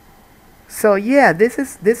 So yeah, this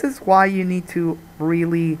is why you need to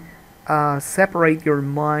really separate your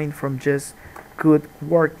mind from just good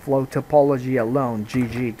workflow topology alone.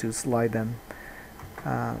 GG to slide them.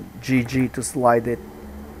 GG to slide it.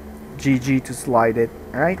 GG to slide it.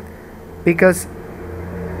 Right? Because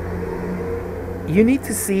you need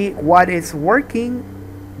to see what is working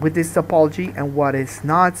with this topology and what is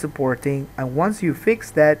not supporting. And once you fix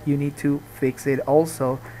that, you need to fix it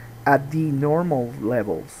also at the normal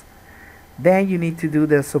levels. Then you need to do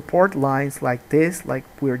the support lines like this, like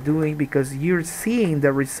we're doing, because you're seeing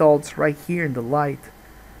the results right here in the light.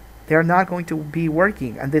 They're not going to be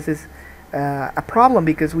working, and this is a problem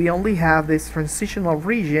because we only have this transitional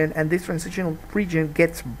region, and this transitional region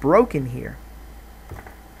gets broken here.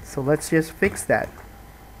 So let's just fix that.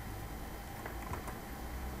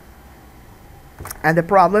 And the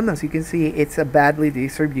problem, as you can see, it's a badly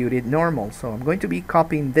distributed normal. So I'm going to be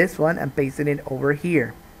copying this one and pasting it over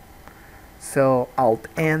here. So Alt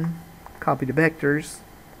N, copy the vectors,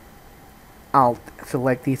 Alt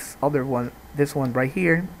select this other one, this one right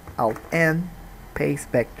here, Alt N,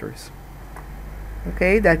 paste vectors.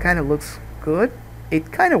 Okay, that kind of looks good.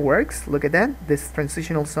 It kind of works. Look at that. This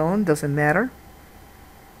transitional zone doesn't matter.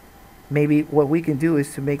 Maybe what we can do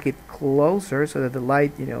is to make it closer so that the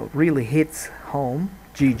light, you know, really hits home.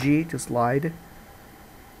 GG to slide.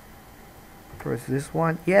 Press this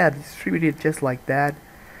one. Yeah, distribute it just like that.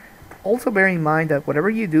 Also bear in mind that whatever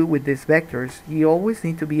you do with these vectors, you always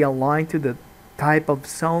need to be aligned to the type of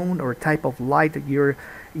zone or type of light that you're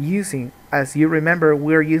using. As you remember,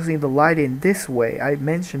 we're using the light in this way. I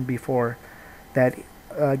mentioned before that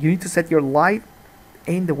you need to set your light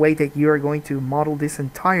in the way that you are going to model this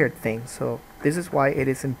entire thing. So this is why it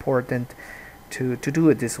is important to do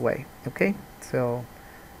it this way. Okay, so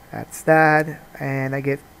that's that, and I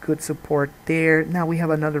get good support there. Now we have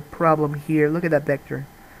another problem here. Look at that vector.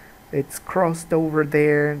 It's crossed over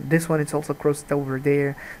there. This one is also crossed over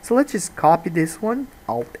there. So let's just copy this one,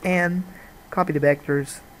 Alt N, copy the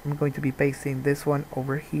vectors. I'm going to be pasting this one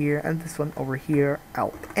over here and this one over here,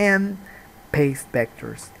 Alt N, paste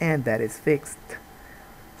vectors, and that is fixed.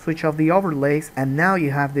 Switch off the overlays, and now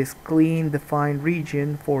you have this clean defined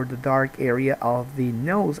region for the dark area of the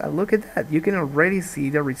nose. And look at that, you can already see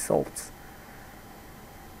the results.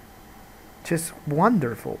 Just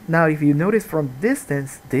wonderful. Now if you notice from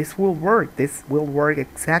distance, this will work. This will work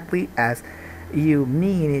exactly as you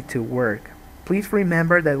mean it to work. Please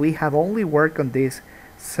remember that we have only worked on this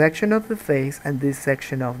section of the face and this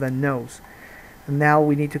section of the nose. And now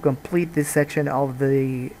we need to complete this section of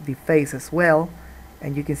the face as well.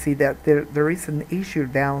 And you can see that there is an issue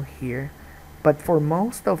down here. But for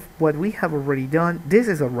most of what we have already done, this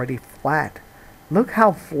is already flat. Look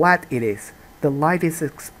how flat it is. The light is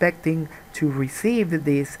expecting to receive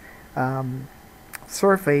this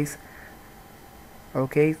surface,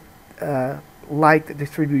 okay, light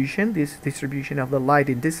distribution, this distribution of the light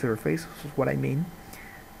in this surface, is what I mean,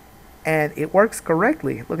 and it works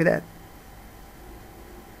correctly. Look at that.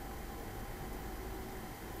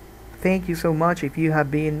 Thank you so much if you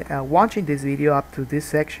have been watching this video up to this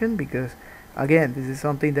section, because again, this is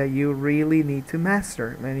something that you really need to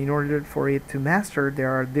master, and in order for it to master,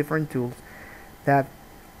 there are different tools that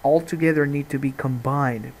all together need to be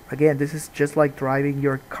combined. Again, this is just like driving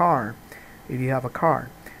your car, if you have a car,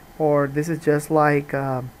 or this is just like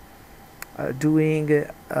doing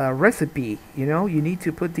recipe. You know, you need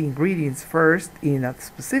to put the ingredients first in a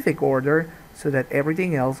specific order so that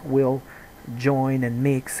everything else will join and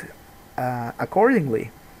mix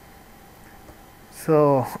accordingly.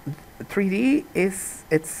 So 3D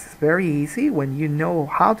it's very easy when you know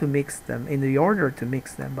how to mix them, in the order to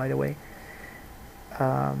mix them, by the way,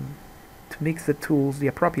 to mix the tools, the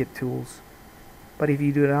appropriate tools. But if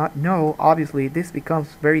you do not know, obviously this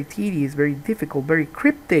becomes very tedious, very difficult, very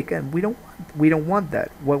cryptic, and we don't want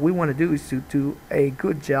that. What we want to do is to do a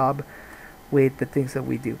good job with the things that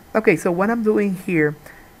we do. Okay, so what I'm doing here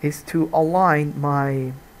is to align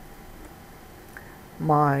my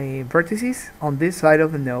vertices on this side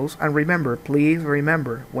of the nose. And remember, please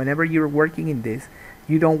remember, whenever you're working in this,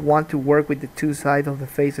 you don't want to work with the two sides of the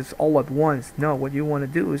faces all at once. No, what you want to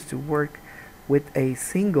do is to work with a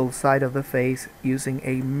single side of the face using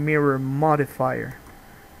a mirror modifier.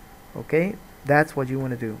 Okay, that's what you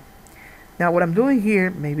want to do. Now what I'm doing here,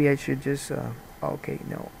 maybe I should just okay,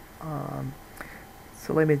 no,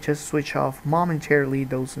 so let me just switch off momentarily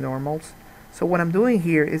those normals. So what I'm doing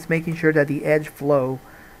here is making sure that the edge flow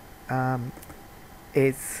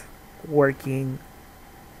is working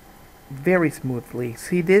very smoothly.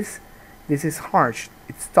 See this? This is harsh.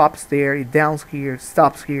 It stops there, it downs here,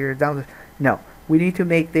 stops here, down. No, we need to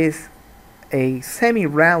make this a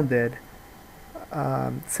semi-rounded,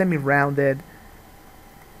 how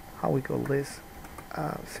we call this?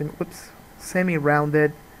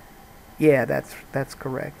 Semi-rounded. Yeah, that's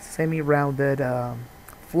correct. Semi-rounded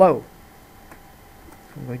flow.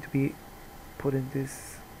 So I'm going to be putting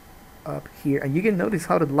this up here, and you can notice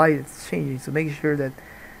how the light is changing. So make sure that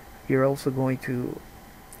you're also going to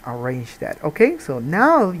arrange that. Okay, so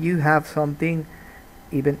now you have something.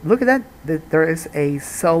 Even look at that, there is a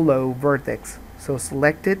solo vertex. So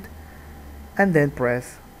select it and then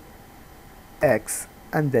press X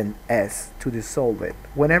and then S to dissolve it.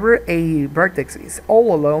 Whenever a vertex is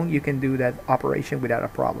all alone, you can do that operation without a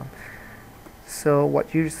problem. So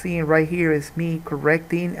what you're seeing right here is me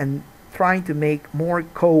correcting and trying to make more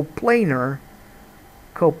coplanar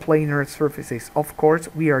surfaces. Of course,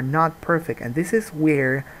 we are not perfect, and this is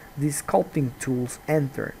where these sculpting tools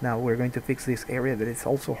enter. Now we're going to fix this area that is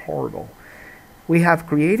also horrible. We have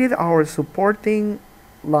created our supporting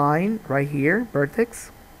line right here,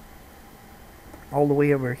 vertex, all the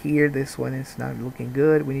way over here. This one is not looking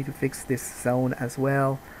good. We need to fix this zone as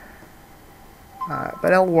well,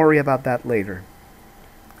 but I'll worry about that later.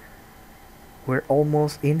 We're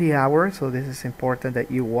almost in the hour, so this is important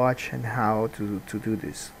that you watch and how to do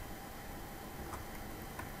this.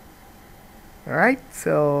 Alright,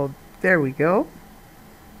 so there we go.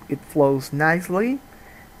 It flows nicely,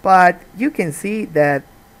 but you can see that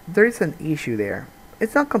there's an issue there.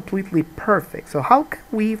 It's not completely perfect. So how can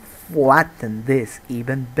we flatten this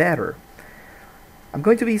even better? I'm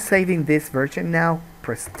going to be saving this version now.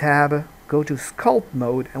 Press tab, go to sculpt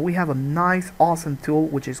mode, and we have a nice awesome tool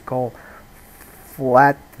which is called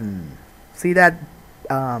flatten. See that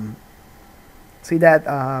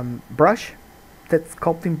brush? That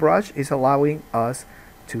sculpting brush is allowing us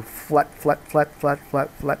to flat, click,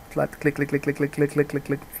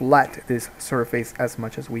 flat this surface as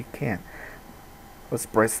much as we can. Let's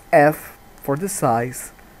press F for the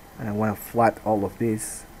size, and I want to flat all of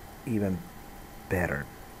this even better.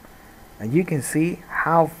 And you can see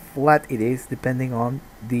how flat it is depending on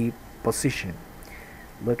the position.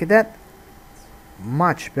 Look at that.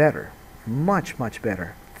 Much better. Much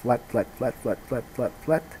better. Flat.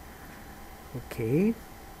 Okay,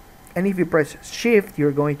 and if you press shift,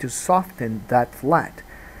 you're going to soften that flat.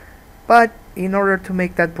 But in order to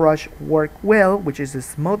make that brush work well, which is a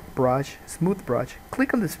smooth brush,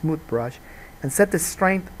 click on the smooth brush and set the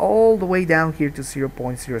strength all the way down here to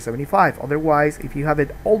 0.075. Otherwise, if you have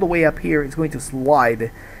it all the way up here, it's going to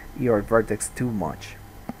slide your vertex too much.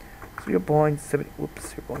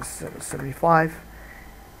 0.75.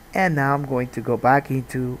 And now I'm going to go back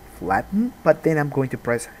into flatten, but then I'm going to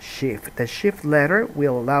press shift. The shift letter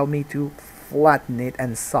will allow me to flatten it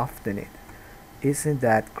and soften it. Isn't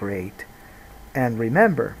that great? And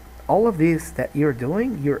remember, all of this that you're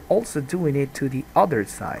doing, you're also doing it to the other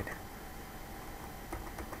side.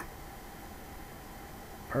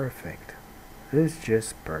 Perfect. This is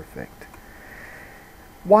just perfect.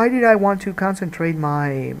 Why did I want to concentrate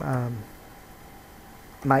my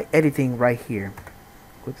my editing right here?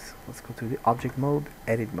 Oops, let's go to the object mode,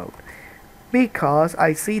 edit mode. Because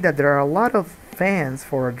I see that there are a lot of fans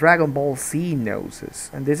for Dragon Ball Z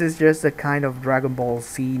noses, and this is just a kind of Dragon Ball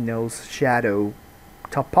Z nose shadow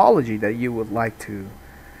topology that you would like to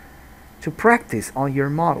practice on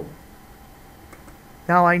your model.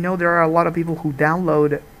 Now I know there are a lot of people who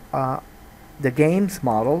download the games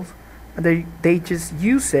models, and they just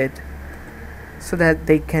use it so that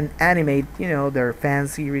they can animate, you know, their fan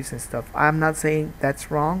series and stuff. I'm not saying that's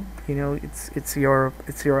wrong. You know, it's your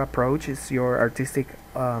approach. It's your artistic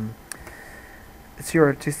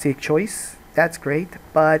choice. That's great.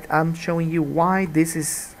 But I'm showing you why this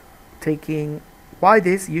is why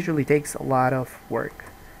this usually takes a lot of work.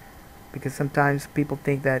 Because sometimes people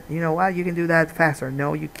think that, you know, you can do that faster.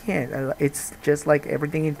 No, you can't. It's just like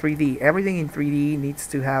everything in 3D. Everything in 3D needs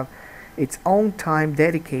to have its own time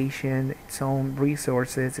dedication, its own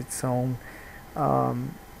resources, its own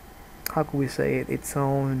how can we say it, its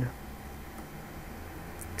own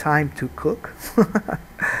time to cook,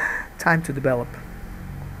 time to develop.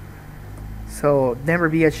 So never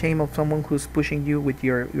be ashamed of someone who's pushing you with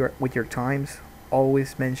your times.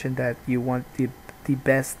 Always mention that you want the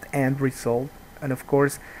best end result, and of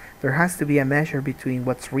course there has to be a measure between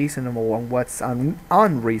what's reasonable and what's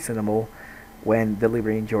unreasonable when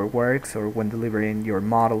delivering your works or when delivering your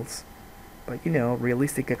models. But you know,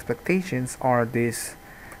 realistic expectations are this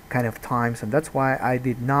kind of times, and that's why I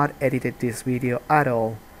did not edit this video at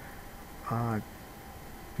all.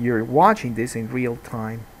 You're watching this in real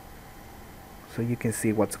time, so you can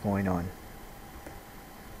see what's going on.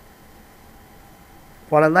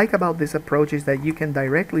 What I like about this approach is that you can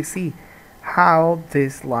directly see how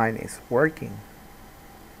this line is working.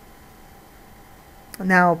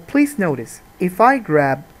 Now please notice, if I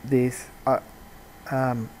grab this,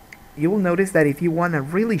 you will notice that if you want a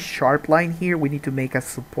really sharp line here, we need to make a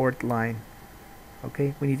support line.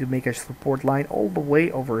 Okay, we need to make a support line all the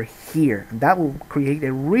way over here, and that will create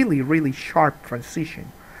a really sharp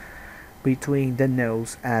transition between the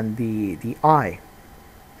nose and the eye.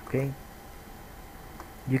 Okay,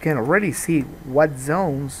 you can already see what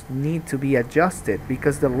zones need to be adjusted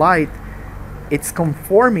because the light, it's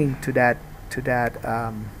conforming to that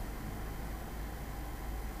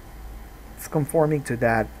it's conforming to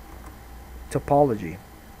that topology.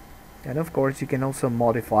 And of course you can also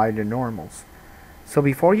modify the normals. So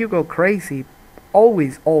before you go crazy,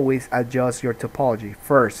 always adjust your topology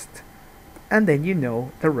first, and then you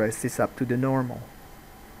know the rest is up to the normal.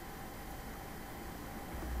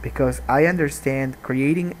 Because I understand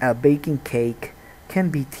creating a baking cake can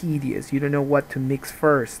be tedious. You don't know what to mix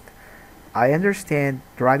first. I understand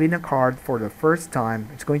driving a car for the first time,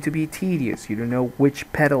 it's going to be tedious. You don't know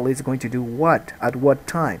which pedal is going to do what at what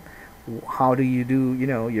time. How do you do, you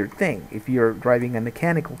know, your thing if you're driving a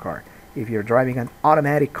mechanical car? If you're driving an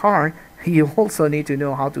automatic car, you also need to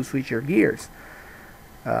know how to switch your gears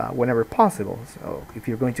whenever possible. So if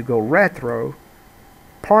you're going to go retro,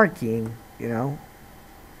 parking, you know,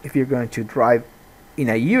 if you're going to drive in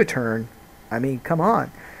a U-turn, I mean, come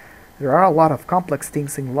on. There are a lot of complex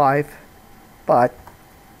things in life, but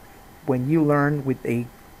when you learn with a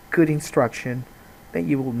good instruction, then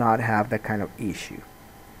you will not have that kind of issue.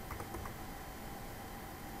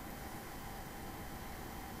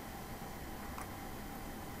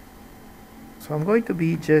 So I'm going to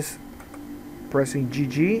be just pressing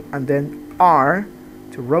GG and then R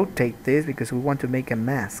to rotate this because we want to make a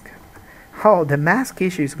mask. Oh, the mask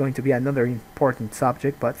issue is going to be another important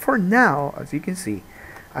subject, but for now, as you can see,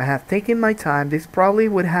 I have taken my time. This probably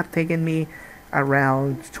would have taken me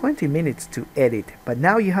around 20 minutes to edit, but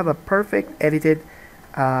now you have a perfect edited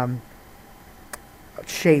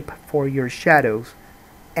shape for your shadows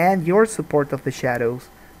and your support of the shadows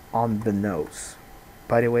on the nose.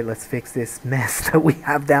 By the way, let's fix this mess that we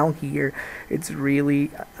have down here. It's really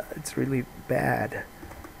bad.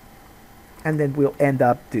 And then we'll end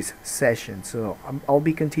up this session. So I'll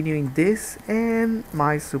be continuing this, and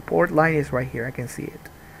my support line is right here. I can see it.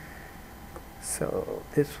 So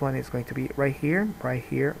this one is going to be right here, right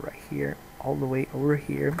here, right here, all the way over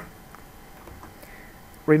here.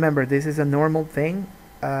 Remember, this is a normal thing,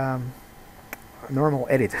 a normal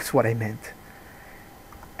edit. That's what I meant.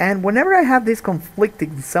 And whenever I have these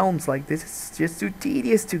conflicting zones like this, it's just too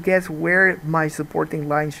tedious to guess where my supporting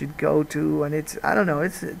line should go to, and I don't know,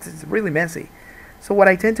 it's really messy. So what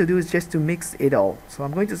I tend to do is just to mix it all. So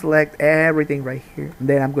I'm going to select everything right here, and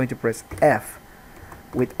then I'm going to press F.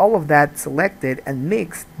 With all of that selected and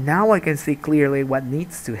mixed, now I can see clearly what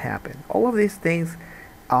needs to happen. All of these things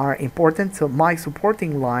are important. So my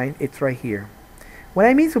supporting line, it's right here. When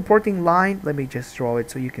I mean supporting line, let me just draw it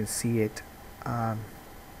so you can see it.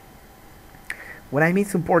 When I mean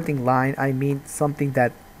supporting line, I mean something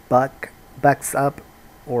that backs up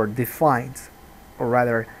or defines, or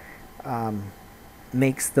rather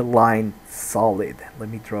makes the line solid. Let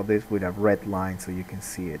me draw this with a red line so you can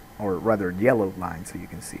see it, or rather yellow line so you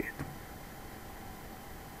can see it.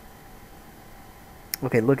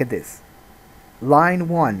 Okay, look at this. line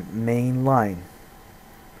 1, main line.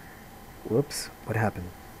 Whoops, what happened?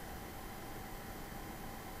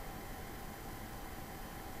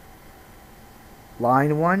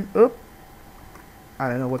 Line 1, oop, I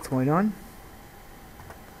don't know what's going on.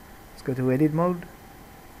 Let's go to edit mode.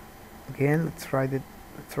 Again, let's try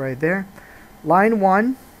it there. Line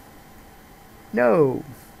 1, no.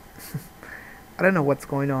 I don't know what's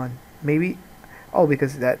going on. Maybe, oh,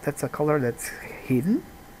 because that's a color that's hidden.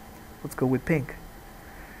 Let's go with pink.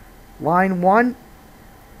 Line 1,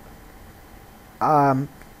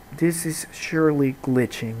 this is surely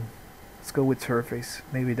glitching. Let's go with surface.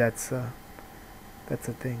 Maybe that's a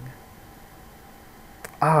thing.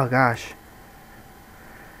 Oh gosh,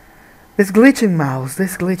 this glitching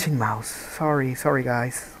mouse. Sorry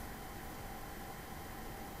guys.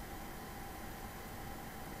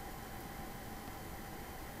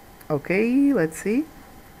 Okay, let's see.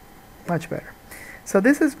 Much better. So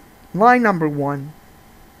this is line number 1,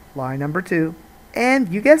 line number 2, and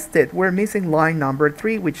you guessed it, we're missing line number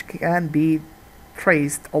 3, which can be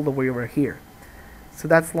traced all the way over here. So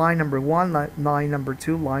that's line number 1, line number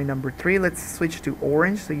 2, line number 3. Let's switch to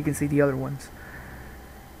orange so you can see the other ones.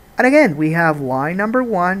 And again, we have line number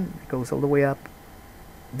 1, it goes all the way up.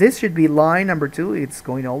 This should be line number 2, it's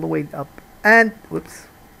going all the way up. And, whoops.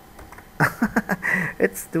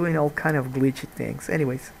 It's doing all kind of glitchy things.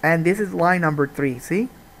 Anyways, and this is line number 3, see?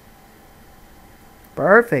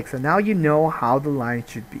 Perfect, so now you know how the lines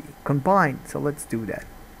should be combined. So let's do that.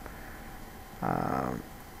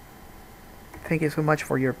 Thank you so much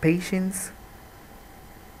for your patience.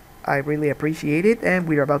 I really appreciate it, and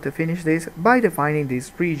we're about to finish this by defining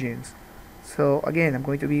these regions. So again, I'm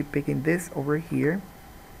going to be picking this over here.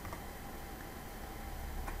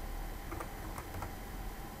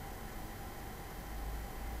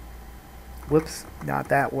 Whoops, not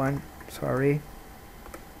that one, sorry.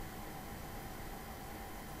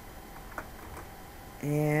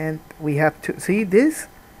 And we have to see this,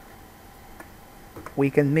 we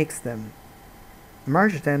can mix them,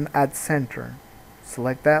 merge them at center.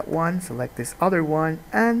 Select that one, select this other one,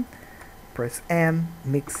 and press M,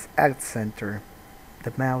 mix at center.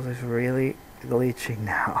 The mouse is really glitching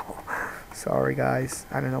now. Sorry guys,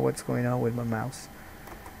 I don't know what's going on with my mouse.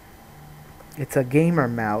 It's a gamer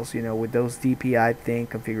mouse, you know, with those DPI thing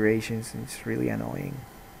configurations. It's really annoying.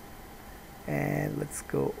 And let's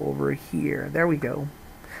go over here. There we go.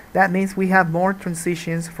 That means we have more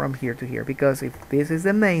transitions from here to here, because if this is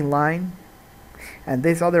the main line and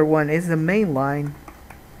this other one is the main line,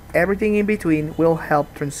 everything in between will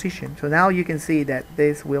help transition. So now you can see that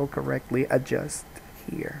this will correctly adjust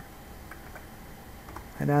here.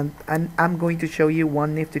 And I'm going to show you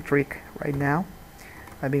one nifty trick right now.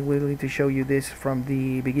 I've been willing to show you this from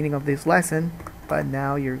the beginning of this lesson, but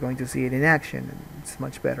now you're going to see it in action, and it's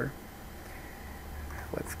much better.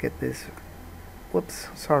 Let's get this. Whoops,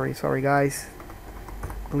 sorry guys,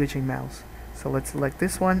 glitching mouse. So let's select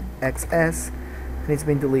this one, XS, and it's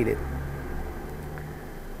been deleted.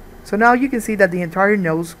 So now you can see that the entire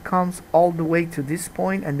nose comes all the way to this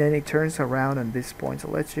point, and then it turns around on this point. So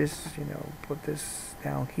let's just, you know, put this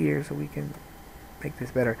down here so we can make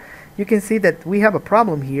this better. You can see that we have a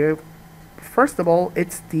problem here. First of all,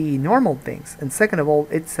 it's the normal things, and second of all,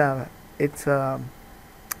 it's a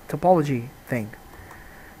topology thing.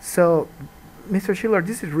 So Mr. Schiller,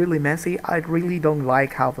 this is really messy. I really don't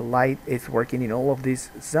like how the light is working in all of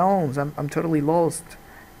these zones. I'm totally lost.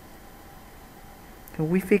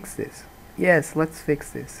 Can we fix this? Yes, let's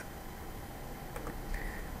fix this.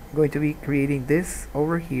 I'm going to be creating this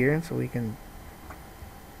over here so we can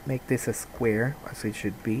make this a square as it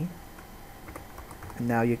should be. And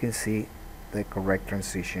now you can see the correct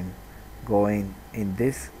transition going in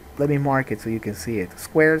this. Let me mark it so you can see it.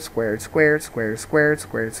 Square, square, square, square, square,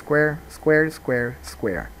 square, square, square, square,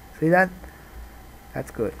 square. See that?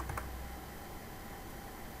 That's good.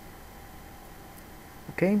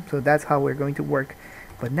 Okay, so that's how we're going to work.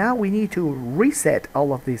 But now we need to reset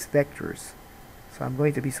all of these vectors. So I'm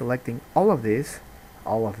going to be selecting all of this,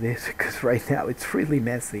 because right now it's really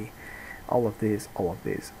messy. All of this, all of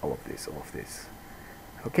this, all of this, all of this.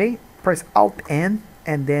 Okay, press Alt N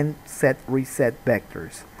and then set reset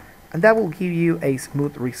vectors. And that will give you a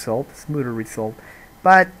smoother result,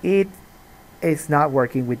 but it is not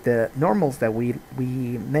working with the normals that we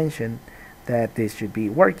mentioned that this should be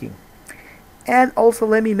working. And also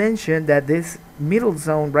let me mention that this middle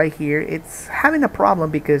zone right here, it's having a problem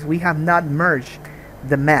because we have not merged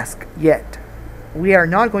the mask yet. We are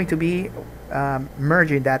not going to be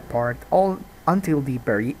merging that part all until the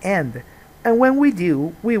very end, and when we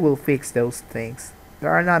do, we will fix those things.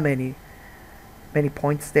 There are not many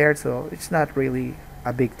points there, so it's not really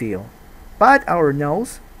a big deal. but our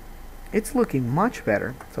nose, it's looking much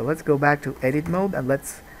better. So let's go back to edit mode and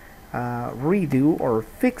let's redo or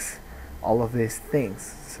fix all of these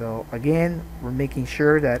things. So again, we're making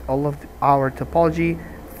sure that all of our topology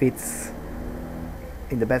fits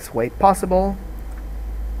in the best way possible,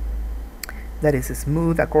 that is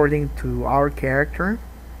smooth according to our character.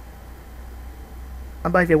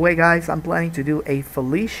 And by the way, guys, I'm planning to do a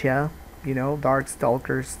Felicia, you know, Dark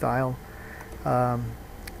Stalker style.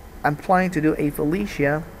 I'm planning to do a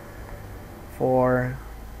Felicia for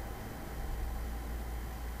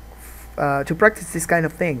to practice this kind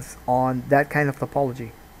of things on that kind of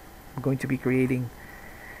topology. I'm going to be creating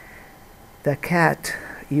the cat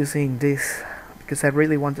using this because I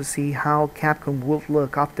really want to see how Capcom would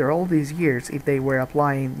look after all these years if they were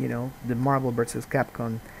applying, you know, the Marvel vs.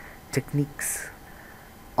 Capcom techniques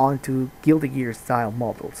onto Guilty Gear style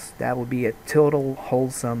models. That would be a total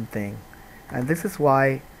wholesome thing. And this is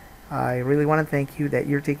why I really want to thank you that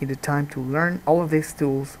you're taking the time to learn all of these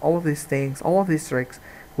tools, all of these things, all of these tricks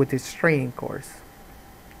with this training course.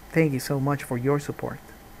 Thank you so much for your support.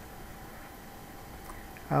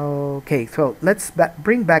 Okay, so let's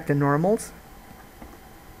bring back the normals.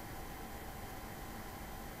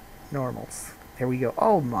 Normals. There we go.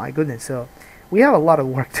 Oh my goodness. So we have a lot of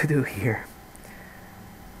work to do here.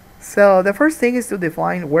 So the first thing is to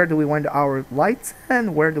define where do we want our lights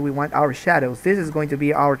and where do we want our shadows. This is going to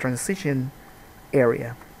be our transition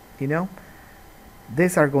area, you know.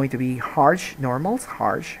 These are going to be harsh normals,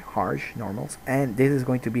 harsh normals, and this is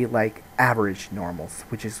going to be like average normals,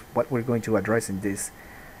 which is what we're going to address in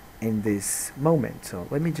this moment. So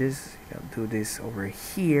let me just do this over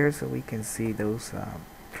here so we can see those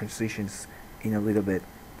transitions in a little bit.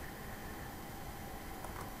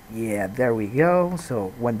 Yeah, there we go.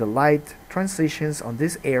 So when the light transitions on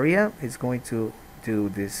this area, it's going to do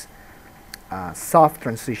this soft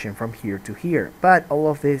transition from here to here. But all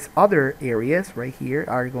of these other areas right here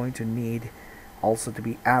are going to need also to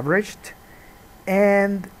be averaged.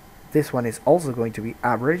 And this one is also going to be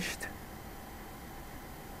averaged.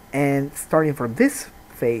 And starting from this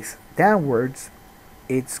face downwards,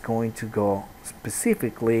 it's going to go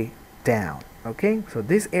specifically down. Okay, so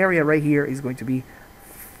this area right here is going to be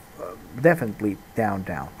definitely down.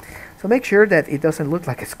 So make sure that it doesn't look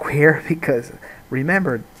like a square, because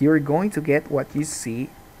remember, you're going to get what you see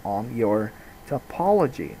on your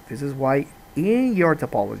topology. This is why in your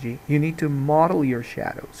topology you need to model your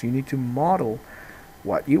shadows. You need to model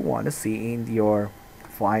what you want to see in your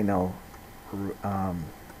final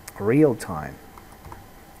real time.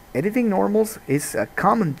 Editing normals is a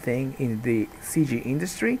common thing in the CG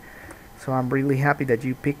industry. So I'm really happy that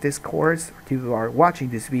you picked this course, you are watching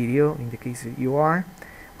this video, in the case that you are,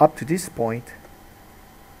 up to this point,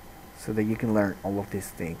 so that you can learn all of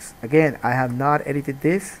these things. Again, I have not edited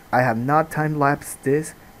this, I have not time-lapsed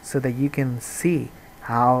this, so that you can see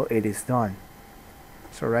how it is done.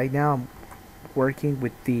 So right now I'm working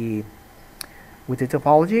with the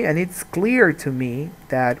topology, and it's clear to me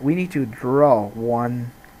that we need to draw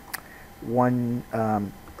one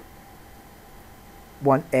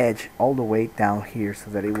edge all the way down here so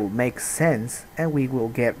that it will make sense, and we will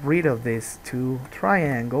get rid of these two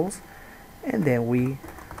triangles, and then we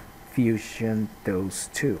fusion those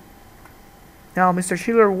two. Now, Mr.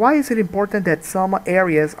 Schiller, why is it important that some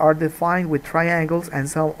areas are defined with triangles and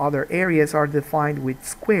some other areas are defined with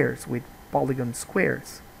squares, with polygon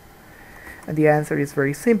squares? And the answer is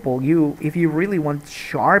very simple. If you really want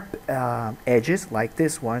sharp edges like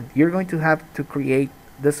this one, you're going to have to create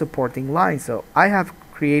the supporting line. So I have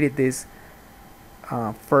created this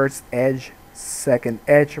first edge, second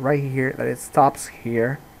edge right here that it stops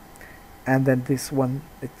here, and then this one,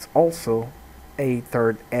 it's also a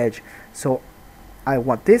third edge. So I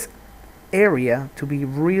want this area to be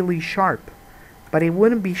really sharp, but it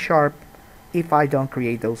wouldn't be sharp if I don't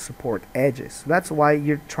create those support edges. So that's why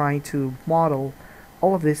you're trying to model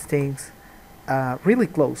all of these things really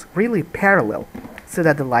close, really parallel, so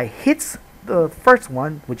that the light hits the first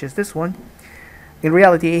one, which is this one. In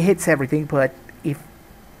reality, it hits everything, but if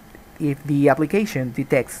the application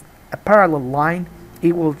detects a parallel line,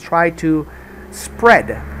 it will try to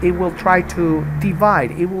spread, it will try to divide,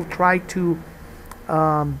 it will try to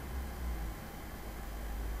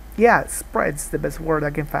yeah, spread's the best word I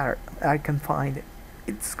can find.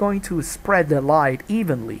 It's going to spread the light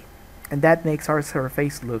evenly, and that makes our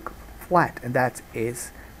surface look flat, and that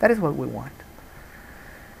is what we want.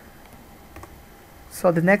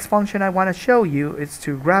 So the next function I want to show you is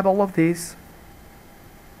to grab all of these,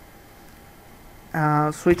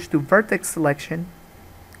 switch to vertex selection,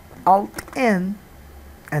 Alt N,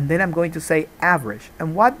 and then I'm going to say average.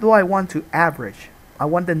 And what do I want to average? I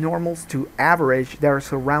want the normals to average their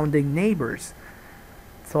surrounding neighbors.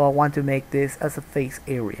 So I want to make this as a face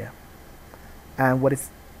area. And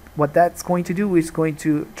what that's going to do is going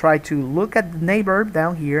to try to look at the neighbor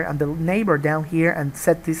down here and the neighbor down here and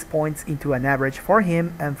set these points into an average for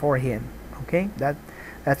him and for him. Okay,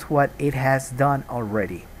 that's what it has done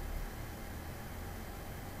already.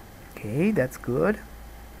 Okay, that's good.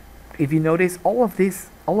 If you notice, all of these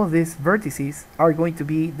vertices are going to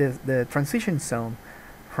be the transition zone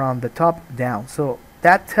from the top down. So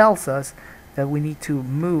that tells us that we need to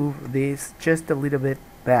move this just a little bit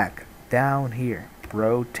back down here,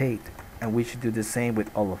 rotate, and we should do the same with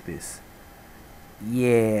all of this.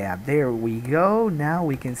 Yeah, there we go. Now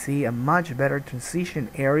we can see a much better transition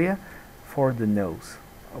area for the nose.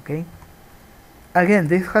 Okay, again,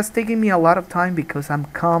 this has taken me a lot of time because I'm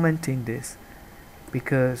commenting this,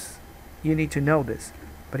 because you need to know this.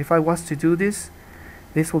 But if I was to do this,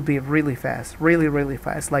 this would be really fast, really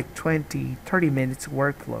fast, like 20-30 minutes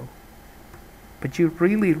workflow. But you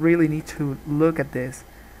really need to look at this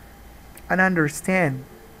and understand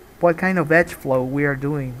what kind of edge flow we're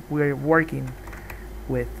working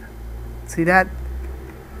with. See that?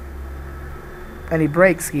 And it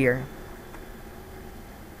breaks here.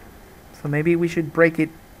 So maybe we should break it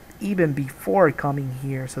even before coming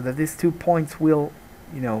here so that these 2 points will,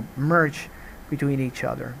 merge between each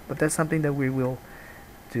other. But that's something that we will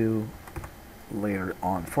do later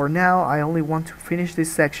on. For now, I only want to finish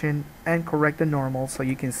this section and correct the normal so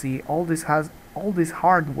you can see all this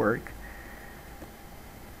hard work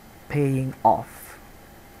paying off.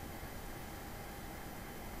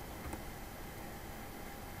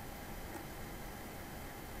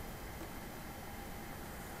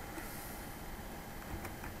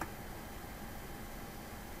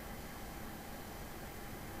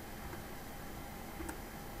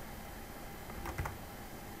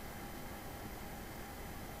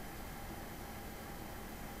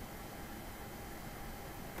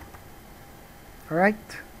 Alright,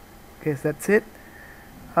 guess that's it.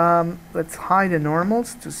 Let's hide the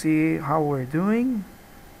normals to see how we're doing.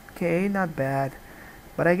 Okay, not bad.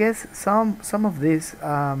 But I guess some of these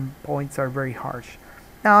points are very harsh.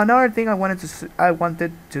 Now another thing I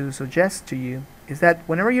wanted to suggest to you is that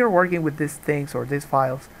whenever you're working with these things or these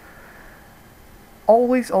files,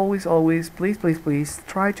 always please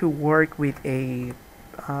try to work with a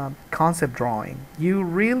concept drawing. You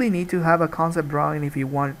really need to have a concept drawing if you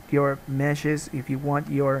want your meshes, if you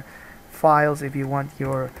want your files, if you want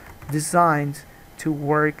your designs to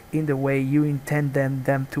work in the way you intend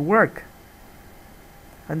them to work.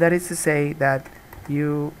 And that is to say that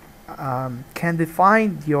you can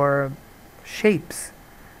define your shapes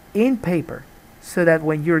in paper so that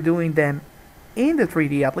when you're doing them in the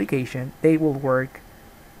 3D application, they will work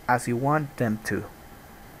as you want them to.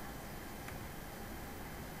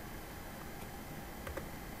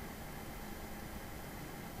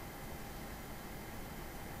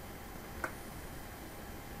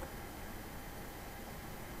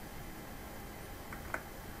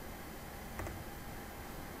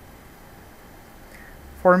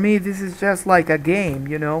 For me, this is just like a game,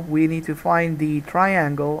 we need to find the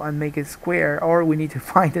triangle and make it square, or we need to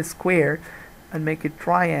find a square and make it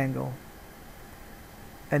triangle.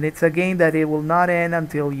 And it's a game that it will not end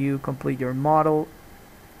until you complete your model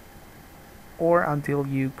or until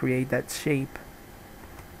you create that shape.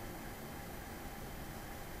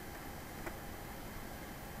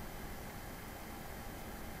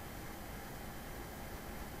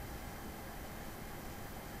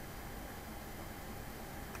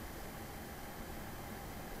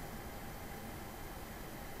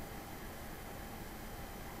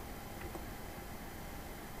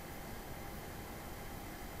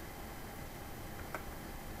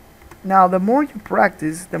 Now, the more you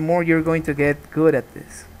practice, the more you're going to get good at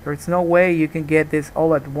this. There's no way you can get this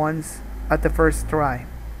all at once at the first try.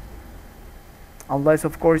 Unless,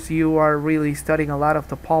 of course, you are really studying a lot of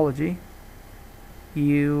topology.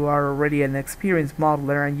 You are already an experienced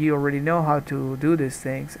modeler and you already know how to do these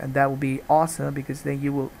things. And that will be awesome because then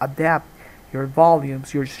you will adapt your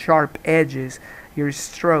volumes, your sharp edges, your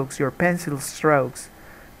strokes, your pencil strokes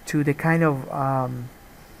to the kind of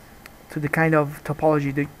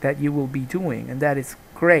topology that you will be doing, and that is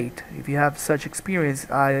great. If you have such experience,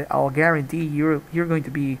 I'll guarantee you're going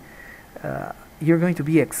to be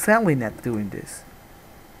excelling at doing this.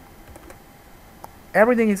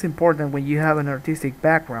 Everything is important when you have an artistic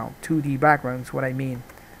background, 2D background is what I mean.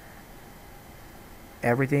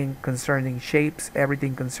 Everything concerning shapes,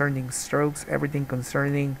 everything concerning strokes, everything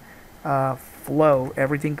concerning flow,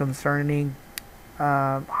 everything concerning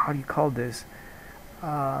how do you call this?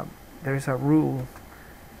 There's a rule.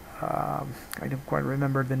 I don't quite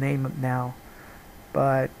remember the name now,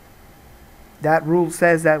 but that rule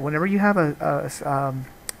says that whenever you have a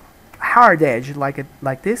hard edge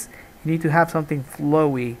like this, you need to have something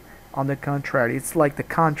flowy on the contrary. It's like the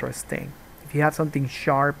contrast thing. If you have something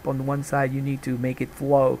sharp on one side, you need to make it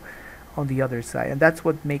flow on the other side, and that's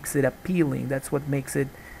what makes it appealing. That's what makes it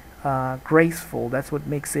graceful. That's what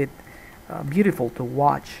makes it beautiful to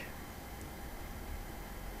watch.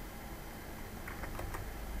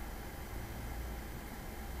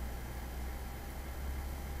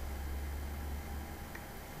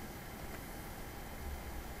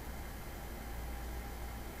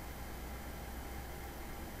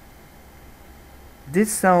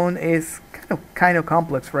 This zone is kind of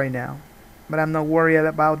complex right now, but I'm not worried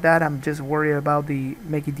about that. I'm just worried about the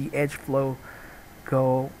making the edge flow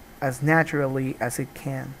go as naturally as it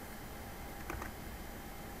can.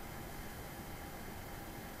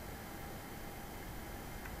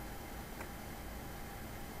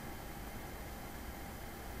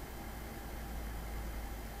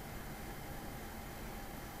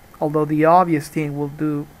 Although the obvious thing will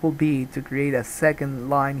be to create a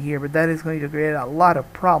second line here, but that is going to create a lot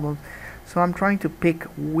of problems. So I'm trying to pick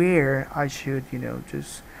where I should,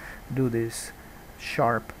 just do this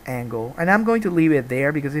sharp angle, and I'm going to leave it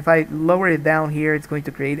there, because if I lower it down here, it's going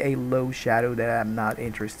to create a low shadow that I'm not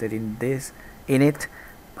interested in it.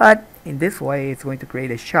 But in this way, it's going to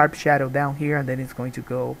create a sharp shadow down here, and then it's going to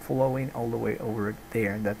go flowing all the way over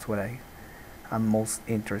there, and that's what I'm most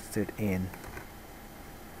interested in.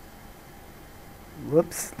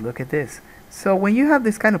 Whoops, look at this. So when you have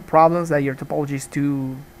this kind of problems that your topology is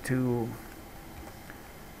too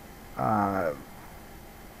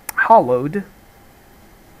hollowed,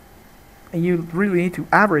 and you really need to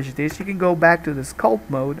average this, you can go back to the sculpt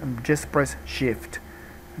mode and just press shift,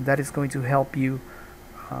 and that is going to help you.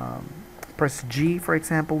 Press G, for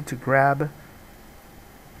example, to grab.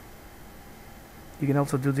 You can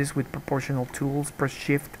also do this with proportional tools. Press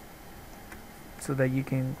shift so that you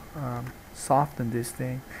can soften this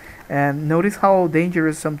thing. And notice how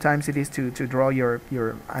dangerous sometimes it is to draw your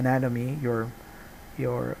anatomy, your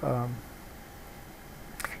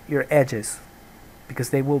edges, because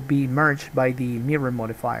they will be merged by the mirror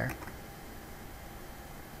modifier.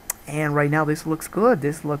 And right now this looks good.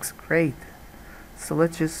 This looks great. So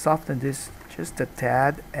let's just soften this just a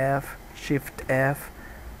tad. Shift F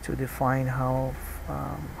to define how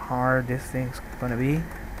hard this thing's gonna be,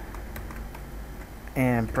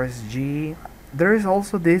 and press G. There is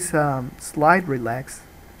also this slide relax,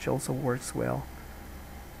 which also works well.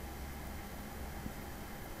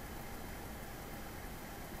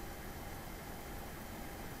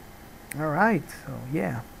 Alright, so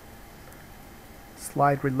yeah,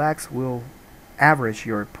 slide relax will average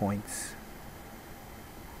your points.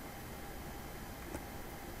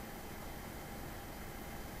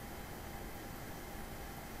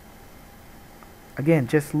 Again,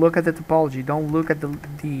 just look at the topology. Don't look at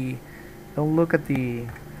don't look at the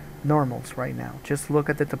normals right now. Just look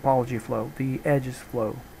at the topology flow, the edges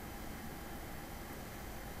flow.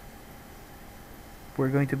 We're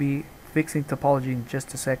going to be fixing topology in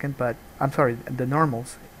just a second, but I'm sorry, the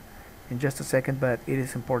normals in just a second, but it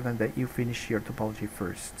is important that you finish your topology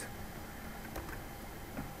first.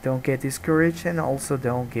 Don't get discouraged, and also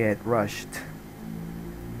don't get rushed.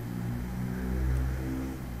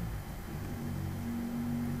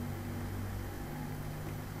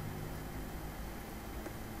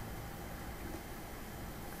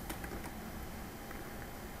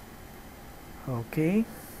 Okay.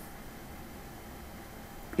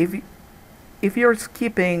 If you're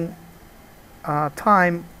skipping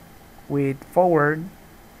time with forward,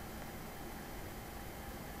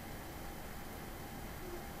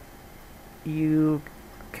 you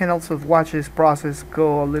can also watch this process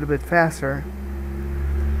go a little bit faster.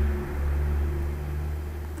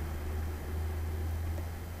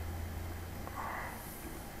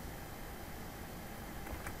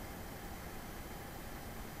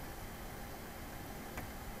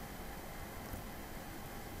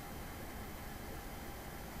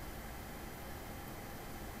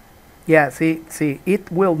 Yeah, see,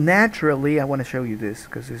 it will naturally, I want to show you this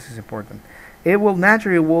because this is important. It will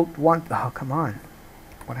naturally want, oh, come on.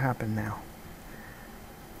 What happened now?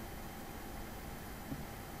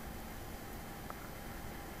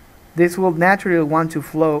 This will naturally want to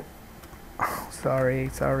flow. Oh, sorry,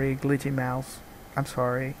 glitchy mouse. I'm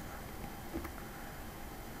sorry.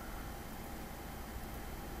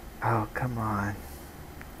 Oh, come on.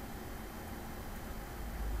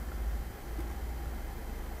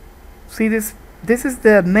 See, this is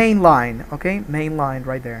the main line, okay? Main line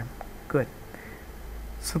right there. Good.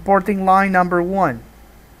 Supporting line number 1.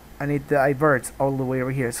 and it diverts all the way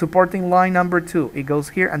over here. Supporting line number 2, it goes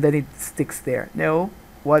here and then it sticks there. No,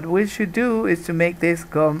 what we should do is to make this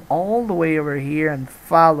come all the way over here and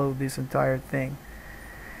follow this entire thing.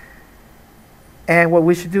 And what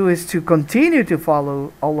we should do is to continue to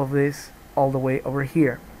follow all of this all the way over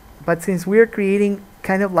here. But since we're creating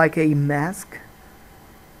kind of like a mask,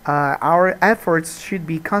 our efforts should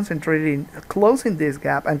be concentrated in closing this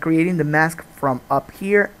gap and creating the mask from up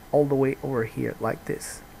here all the way over here like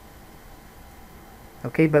this.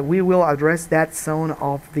 Okay, but we will address that zone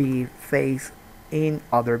of the face in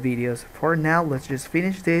other videos. For now, let's just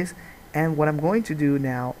finish this, and what I'm going to do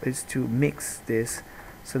now is to mix this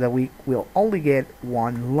so that we will only get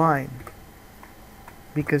one line,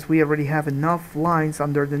 because we already have enough lines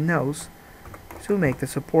under the nose to make the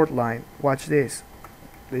support line. Watch this.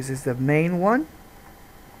 This is the main one.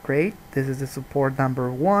 Great. This is the support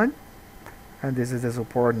number 1, and this is the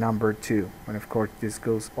support number 2, and of course this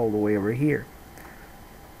goes all the way over here.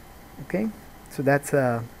 Okay, so that's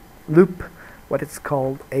a loop, what it's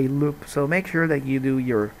called a loop. So make sure that you do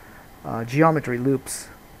your geometry loops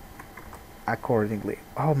accordingly.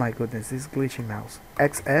 Oh my goodness, this glitchy mouse.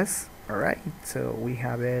 XS. Alright, so we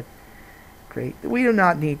have it. Great. We do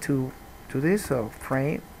not need to do this, so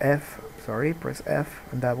frame F, sorry, press F,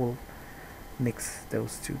 and that will mix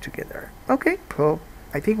those two together. Okay, so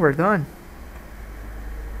I think we're done.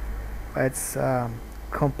 Let's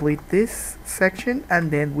complete this section,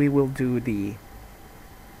 and then we will do the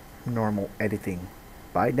normal editing.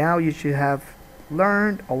 By now you should have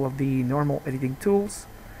learned all of the normal editing tools,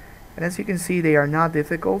 and as you can see, they are not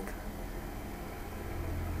difficult.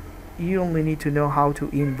 You only need to know how to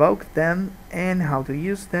invoke them and how to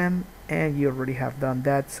use them, and you already have done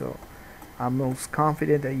that, so I'm most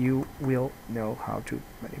confident that you will know how to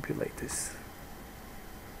manipulate this.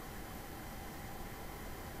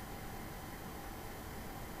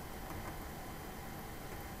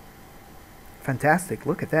 Fantastic,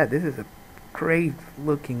 look at that. This is a great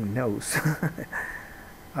looking nose.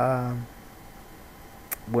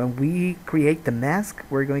 When we create the mask,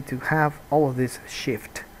 we're going to have all of this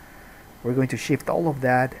shift. We're going to shift all of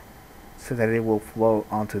that so that it will flow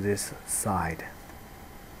onto this side.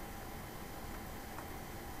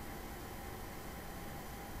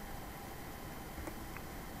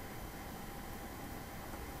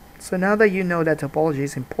 So now that you know that topology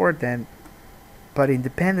is important, but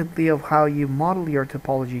independently of how you model your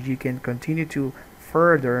topology, you can continue to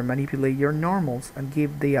further manipulate your normals and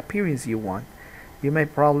give the appearance you want. You may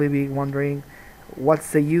probably be wondering,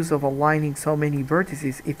 what's the use of aligning so many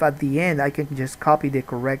vertices if at the end I can just copy the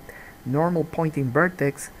correct normal pointing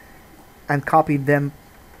vertex and copy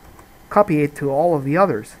it to all of the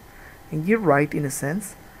others? And you're right in a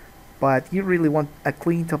sense, but you really want a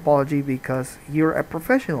clean topology because you're a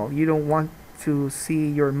professional. You don't want to see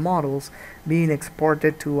your models being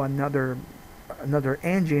exported to another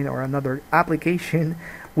engine or another application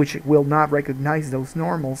which will not recognize those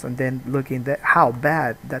normals, and then looking at how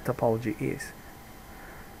bad that topology is.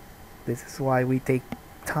 This is why we take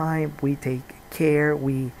time, we take care,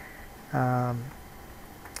 we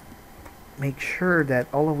make sure that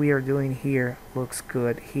all we are doing here looks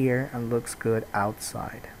good here and looks good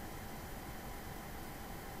outside.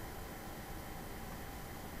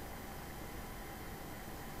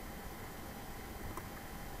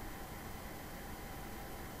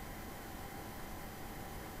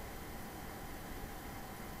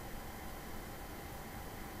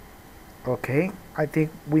 Okay, I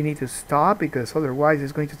think we need to stop because otherwise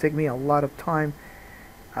it's going to take me a lot of time,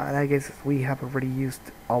 and I guess we have already used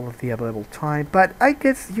all of the available time, but I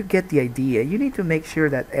guess you get the idea. You need to make sure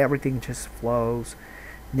that everything just flows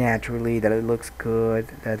naturally, that it looks good,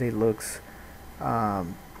 that it looks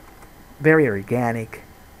very organic,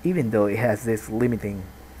 even though it has this limiting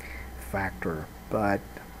factor, but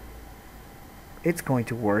it's going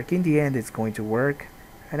to work. In the end, it's going to work,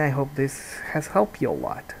 and I hope this has helped you a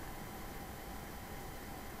lot.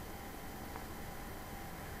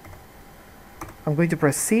 I'm going to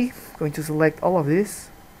press C, I'm going to select all of this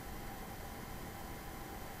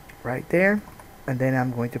right there, and then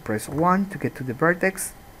I'm going to press 1 to get to the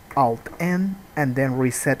vertex, Alt N, and then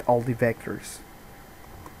reset all the vectors.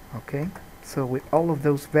 Okay, so with all of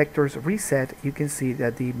those vectors reset, you can see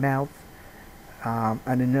that the mouth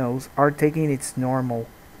and the nose are taking its normal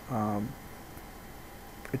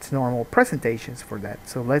presentations for that.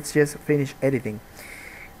 So let's just finish editing,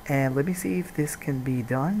 and let me see if this can be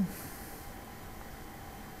done.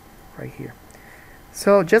 Right here.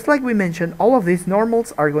 So just like we mentioned, all of these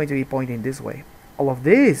normals are going to be pointing this way. All of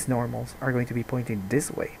these normals are going to be pointing this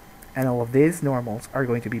way. And all of these normals are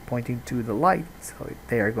going to be pointing to the light. So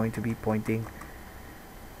they are going to be pointing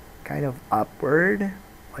kind of upward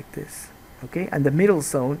like this. Okay, and the middle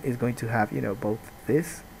zone is going to have, you know, both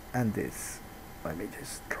this and this. Let me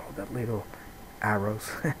just draw that little arrows.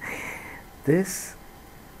 this,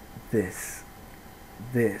 this,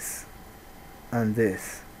 this, and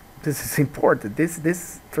this. This is important.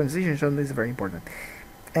 This transition zone is very important.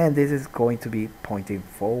 And this is going to be pointing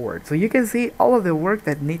forward. So you can see all of the work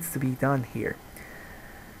that needs to be done here.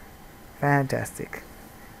 Fantastic.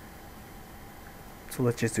 So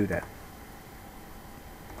let's just do that.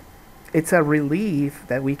 It's a relief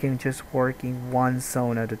that we can just work in one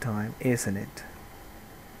zone at a time, isn't it?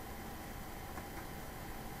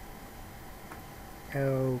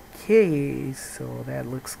 Okay, so that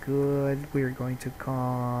looks good. We're going to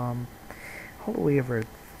come all the way over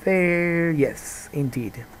there. Yes,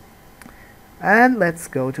 indeed. And let's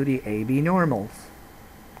go to the AB normals.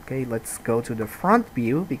 Okay, let's go to the front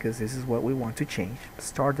view because this is what we want to change.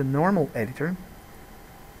 Start the normal editor.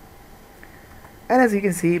 And as you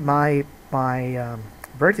can see, my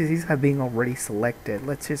vertices have been already selected.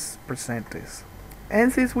 Let's just present this.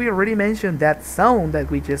 And since we already mentioned that zone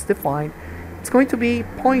that we just defined, it's going to be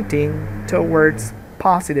pointing towards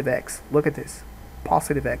positive x. Look at this,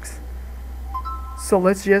 positive x. So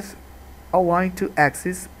let's just align to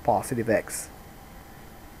axis positive x.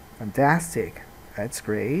 Fantastic, that's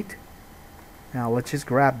great. Now let's just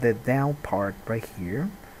grab the down part right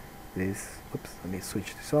here. This, oops, let me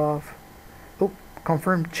switch this off. Oh,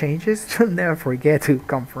 confirm changes. Never forget to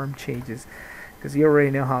confirm changes because you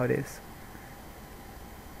already know how it is.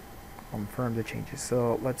 Confirm the changes.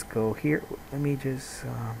 So let's go here. Let me just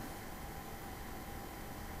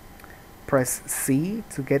press C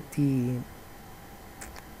to get the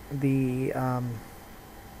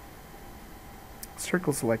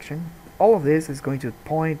circle selection. All of this is going to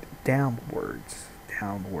point downwards,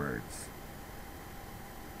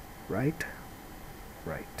 right,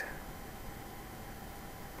 right.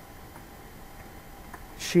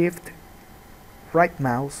 Shift right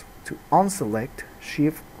mouse to unselect,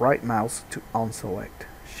 shift right mouse to unselect,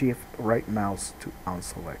 shift right mouse to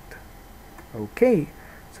unselect. Okay,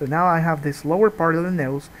 so now I have this lower part of the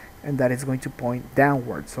nose and that is going to point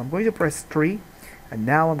downwards. So I'm going to press 3 and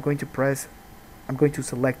now I'm going to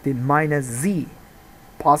select the minus Z.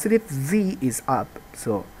 Positive Z is up,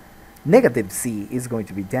 so negative Z is going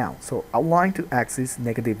to be down. So align to axis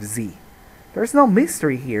negative Z. There's no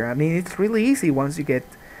mystery here. I mean, it's really easy once you get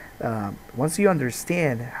once you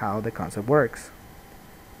understand how the concept works.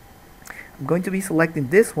 I'm going to be selecting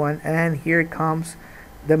this one, and here comes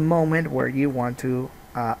the moment where you want to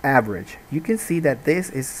average. You can see that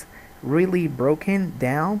this is really broken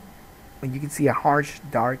down, and you can see a harsh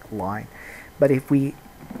dark line. But if we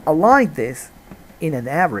align this in an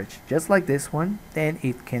average, just like this one, then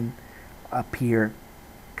it can appear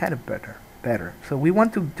kind of better. So we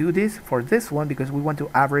want to do this for this one because we want to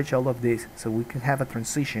average all of this so we can have a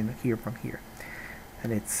transition here from here,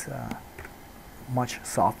 and it's much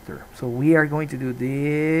softer. So we are going to do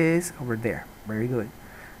this over there. Very good.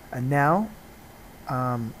 And now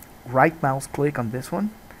right mouse click on this one,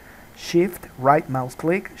 shift right mouse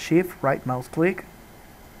click, shift right mouse click,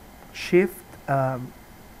 shift I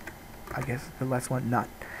guess the last one, not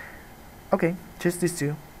okay, just these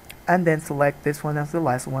two, and then select this one as the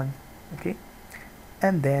last one. Okay,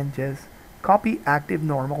 and then just copy active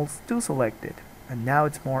normals to selected, and now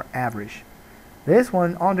it's more average. This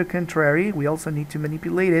one, on the contrary, we also need to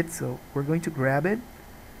manipulate it, so we're going to grab it,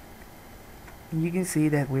 and you can see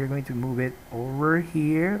that we're going to move it over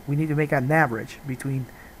here. We need to make an average between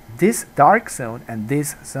this dark zone and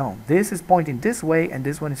this zone. This is pointing this way and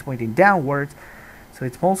this one is pointing downwards, so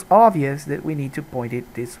it's most obvious that we need to point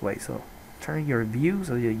it this way. So turn your view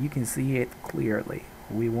so that you can see it clearly.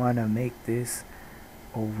 We want to make this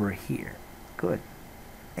over here. Good.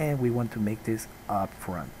 And we want to make this up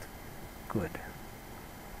front. Good.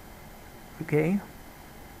 Okay.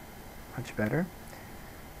 Much better.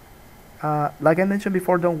 Like I mentioned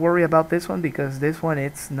before, don't worry about this one because this one,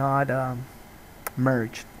 it's not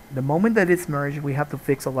merged. The moment that it's merged, we have to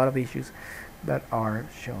fix a lot of issues that are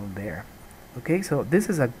shown there. Okay, so this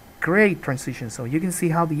is a great transition. So you can see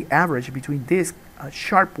how the average between this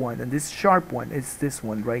sharp one and this sharp one is this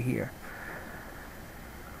one right here.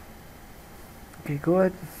 Okay,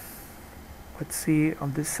 good. Let's see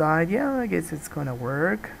on this side. Yeah, I guess it's gonna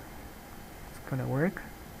work. It's gonna work.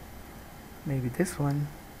 Maybe this one.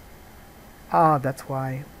 Ah, that's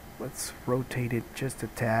why. Let's rotate it just a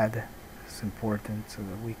tad. It's important so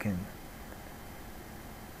that we can.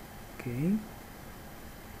 Okay.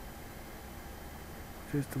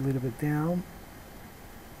 Just a little bit down.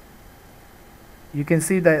 You can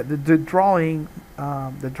see that the drawing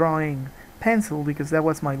pencil because that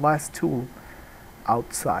was my last tool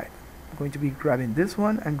outside. I'm going to be grabbing this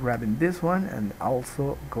one and grabbing this one, and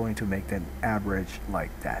also going to make them average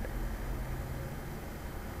like that.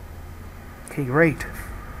 Okay, great.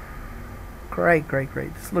 Great.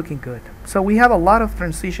 It's looking good. So we have a lot of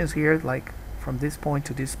transitions here, like from this point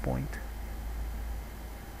to this point.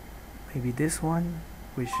 Maybe this one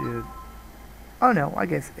we should... Oh no, I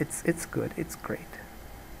guess it's good. It's great.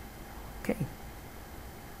 Okay.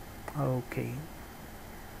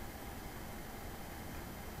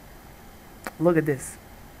 Look at this.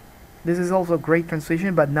 This is also a great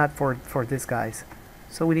transition, but not for this guys.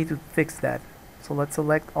 So we need to fix that. So let's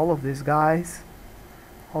select all of these guys.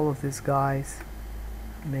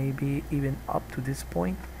 Maybe even up to this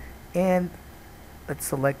point. And let's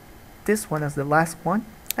select this one as the last one.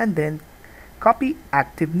 And then copy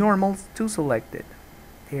active normals to select it.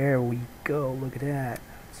 There we go. Look at that.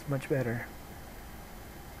 It's much better.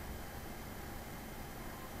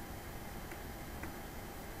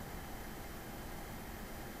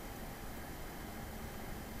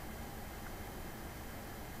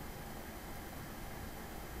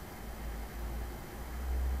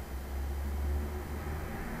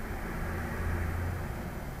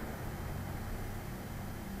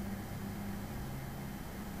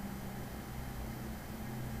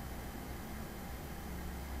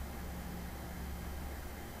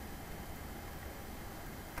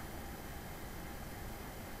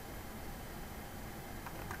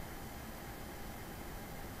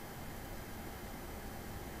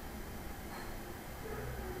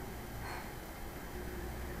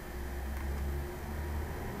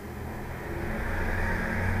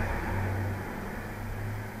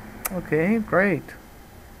 Okay, great.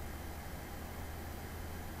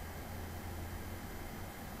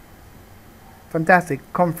 Fantastic.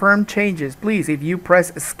 Confirm changes. Please, if you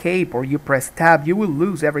press escape or you press tab, you will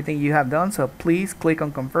lose everything you have done. So please click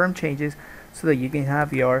on confirm changes so that you can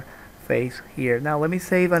have your face here. Now let me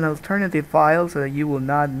save an alternative file so that you will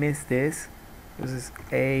not miss this. This is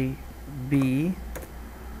A, B.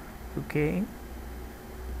 Okay.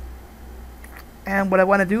 And what I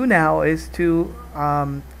want to do now is to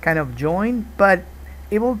kind of join, but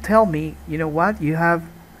it will tell me, you know what, you have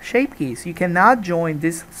shape keys. You cannot join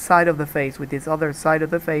this side of the face with this other side of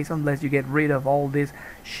the face unless you get rid of all these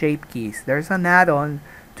shape keys. There's an add-on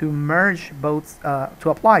to merge both, to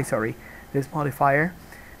apply, sorry, this modifier,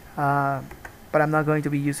 but I'm not going to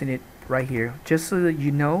be using it right here. Just so that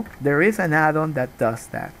you know, there is an add-on that does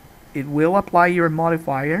that. It will apply your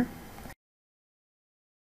modifier.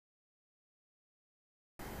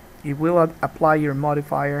 It will apply your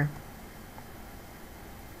modifier,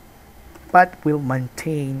 but will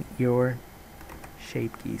maintain your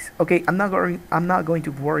shape keys. Okay, I'm not going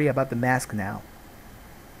to worry about the mask now.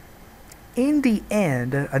 In the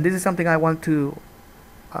end, and this is something I want to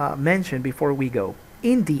mention before we go.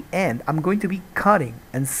 In the end, I'm going to be cutting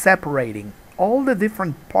and separating all the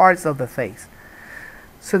different parts of the face,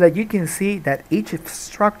 so that you can see that each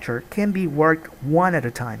structure can be worked one at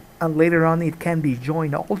a time, and later on it can be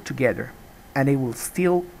joined all together, and it will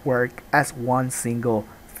still work as one single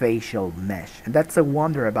facial mesh. And that's the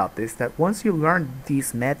wonder about this, that once you learn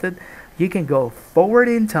this method, you can go forward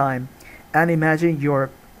in time and imagine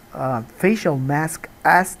your facial mask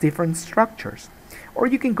as different structures, or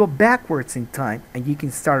you can go backwards in time and you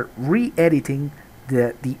can start re-editing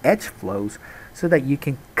the edge flows so that you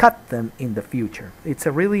can cut them in the future. It's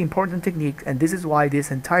a really important technique, and this is why this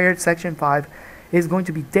entire section 5 is going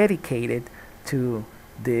to be dedicated to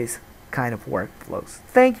this kind of workflows.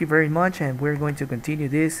 Thank you very much, and we're going to continue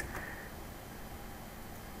this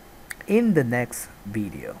in the next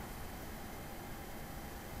video.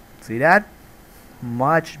 See that?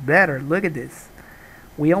 Much better. Look at this.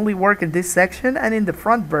 We only work in this section and in the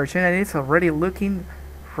front version, and it's already looking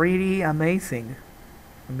pretty amazing.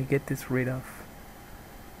 Let me get this rid of.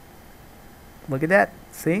 Look at that,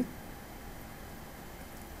 see?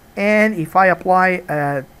 And if I apply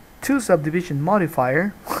a 2 subdivision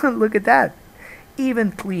modifier, look at that,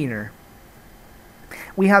 even cleaner.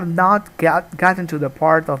 We have not gotten to the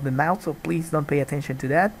part of the mouth, so please don't pay attention to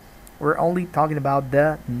that. We're only talking about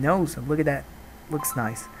the nose, and look at that, looks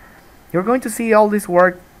nice. You're going to see all this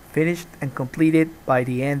work finished and completed by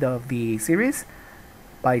the end of the series,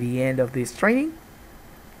 by the end of this training.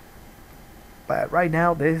 But right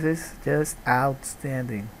now, this is just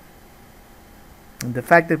outstanding. And the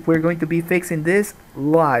fact that we're going to be fixing this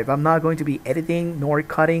live, I'm not going to be editing nor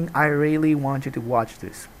cutting. I really want you to watch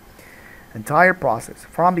this entire process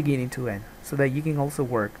from beginning to end, so that you can also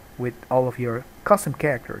work with all of your custom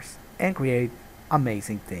characters and create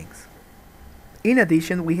amazing things. In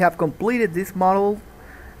addition, we have completed this model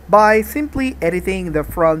by simply editing the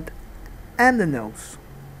front and the nose,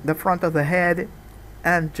 the front of the head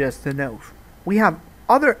and just the nose. We have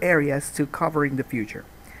other areas to cover in the future.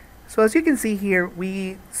 So as you can see here,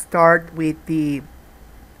 we start with the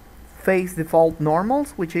face default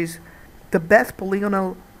normals, which is the best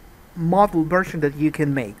polygonal model version that you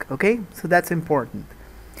can make. Okay, so that's important.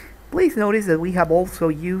 Please notice that we have also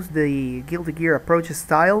used the Guilty Gear approach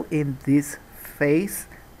style in this face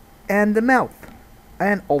and the mouth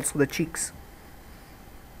and also the cheeks.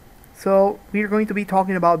 So we're going to be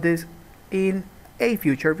talking about this in a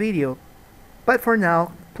future video, but for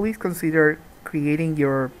now please consider creating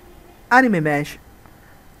your anime mesh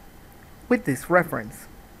with this reference.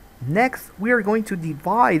 Next, we are going to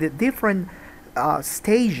divide different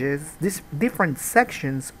stages, different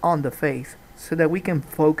sections on the face, so that we can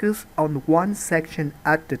focus on one section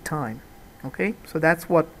at a time. Okay, so that's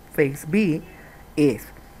what face B is.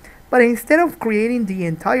 But instead of creating the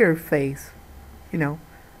entire face, you know,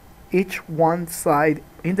 each one side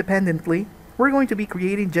independently, we're going to be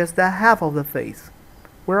creating just the half of the face.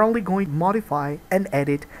 We're only going to modify and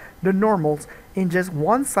edit the normals in just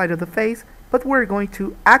one side of the face, but we're going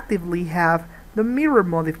to actively have the mirror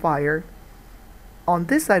modifier on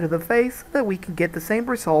this side of the face so that we can get the same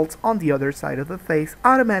results on the other side of the face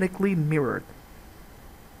automatically mirrored.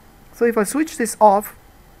 So if I switch this off,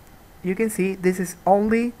 you can see this is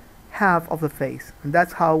only half of the face, and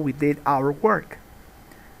that's how we did our work.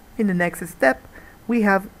 In the next step, we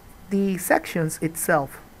have the sections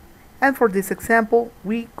itself, and for this example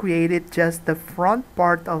we created just the front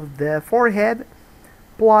part of the forehead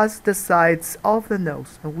plus the sides of the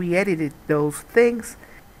nose, and we edited those things,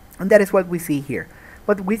 and that is what we see here.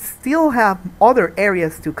 But we still have other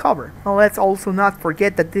areas to cover. Now let's also not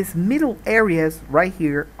forget that these middle areas right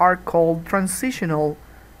here are called transitional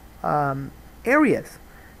areas.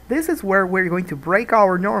 This is where we're going to break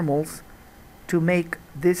our normals to make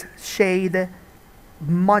this shade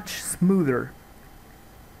much smoother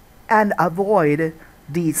and avoid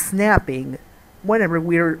the snapping whenever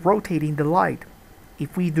we're rotating the light.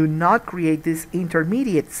 If we do not create these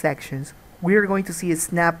intermediate sections, we're going to see a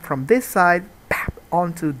snap from this side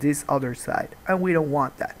onto this other side, and we don't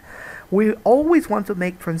want that. We always want to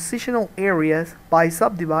make transitional areas by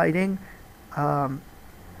subdividing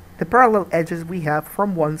the parallel edges we have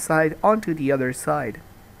from one side onto the other side.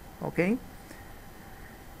 Okay,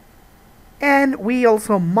 and we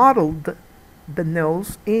also modeled the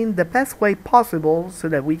nose in the best way possible so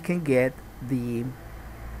that we can get the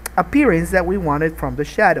appearance that we wanted from the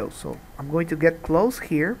shadows. So I'm going to get close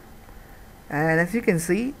here, and as you can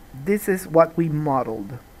see, this is what we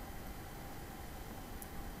modeled.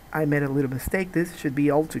 I made a little mistake. This should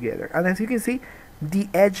be all together, and as you can see, the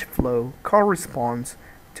edge flow corresponds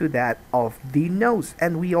to that of the nose,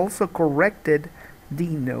 and we also corrected the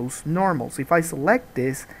nose normals. If I select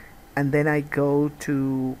this and then I go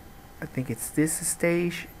to, I think it's this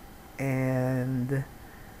stage, and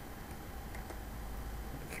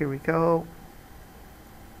here we go,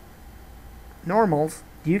 normals,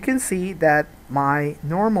 you can see that my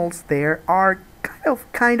normals there are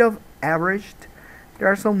kind of averaged. There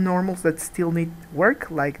are some normals that still need work,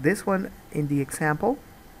 like this one in the example.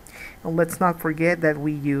 And let's not forget that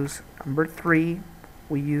we use number 3,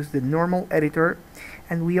 we use the normal editor,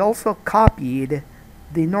 and we also copied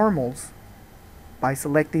the normals by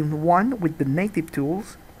selecting one with the native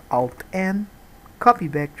tools, Alt N, copy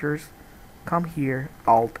vectors, come here,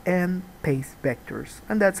 Alt N, paste vectors,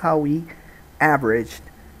 and that's how we averaged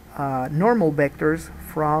normal vectors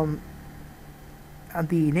from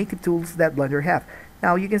the native tools that Blender have.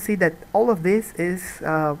 Now you can see that all of this is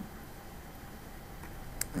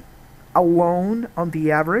alone on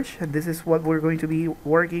the average, and this is what we're going to be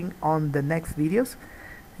working on the next videos.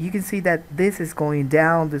 You can see that this is going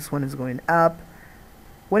down, this one is going up,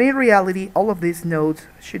 when in reality all of these nodes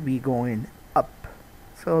should be going up.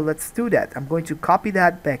 So let's do that. I'm going to copy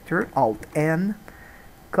that vector, Alt N,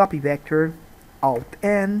 copy vector, Alt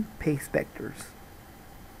N, paste vectors.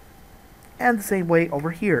 And the same way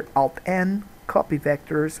over here, Alt N, copy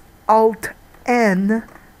vectors, Alt N,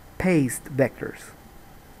 paste vectors.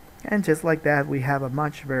 And just like that, we have a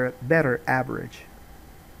much better average.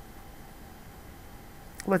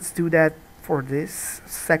 Let's do that for this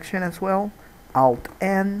section as well. Alt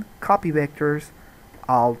N, copy vectors,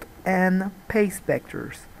 Alt N, paste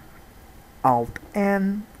vectors, Alt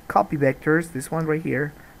N, copy vectors, this one right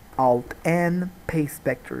here, Alt N, paste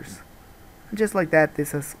vectors. Just like that,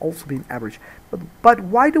 this has also been averaged. But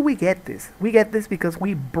why do we get this? We get this because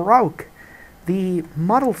we broke the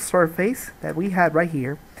model surface that we had right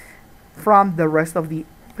here from the rest of the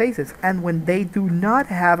faces, and when they do not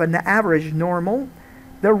have an average normal,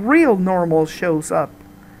 the real normal shows up.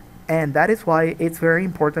 And that is why it's very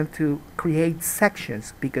important to create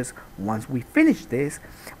sections, because once we finish this,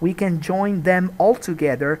 we can join them all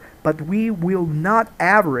together, but we will not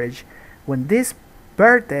average when this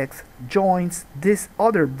vertex joins this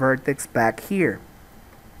other vertex back here.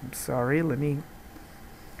 I'm sorry, let me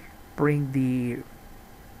bring the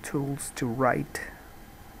tools to right.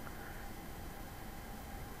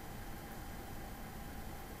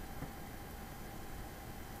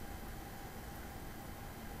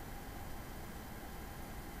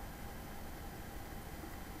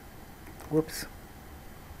 Whoops.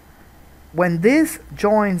 When this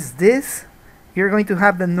joins this, you're going to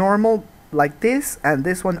have the normal like this, and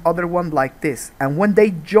this other one like this. And when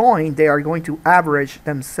they join, they are going to average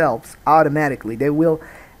themselves automatically. They will,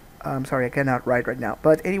 I'm sorry, I cannot write right now.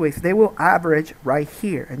 But anyways, they will average right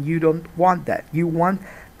here, and you don't want that. You want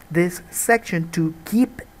this section to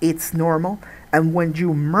keep its normal, and when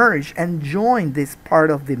you merge and join this part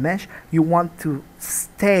of the mesh, you want to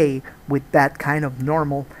stay with that kind of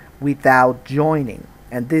normal without joining.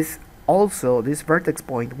 And this vertex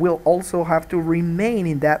point will also have to remain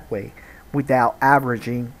in that way without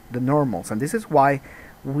averaging the normals. And this is why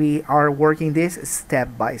we are working this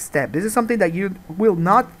step by step. This is something that you will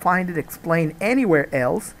not find it explained anywhere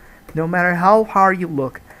else, no matter how hard you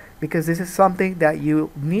look, because this is something that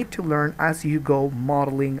you need to learn as you go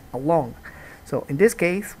modeling along. So in this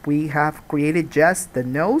case, we have created just the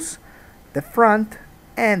nose, the front,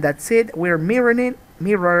 and that's it. We're mirroring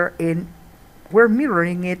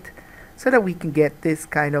it so that we can get this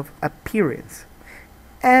kind of appearance.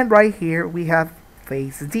 And right here we have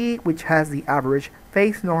face D, which has the average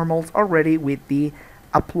face normals already with the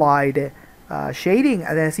applied shading.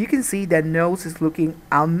 And as you can see, that nose is looking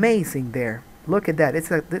amazing there. Look at that.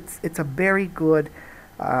 It's a very good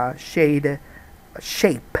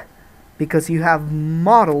shape, because you have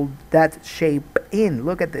modeled that shape in.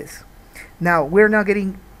 Look at this. Now we're not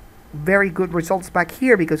getting very good results back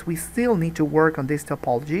here because we still need to work on this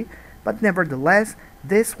topology, but nevertheless,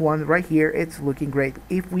 this one right here, it's looking great.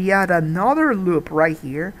 If we add another loop right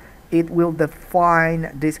here, it will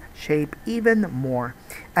define this shape even more,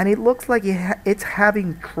 and it looks like it's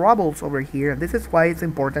having troubles over here, and this is why it's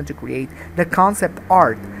important to create the concept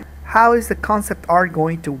art. How is the concept art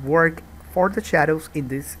going to work for the shadows in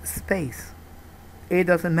this space? It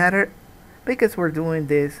doesn't matter, because we're doing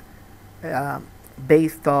this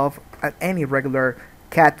based off any regular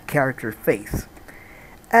cat character face.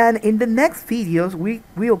 And in the next videos, we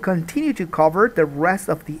will continue to cover the rest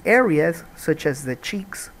of the areas, such as the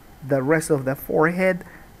cheeks, the rest of the forehead,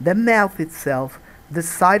 the mouth itself, the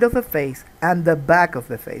side of the face, and the back of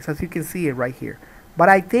the face, as you can see it right here. But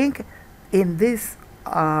I think in this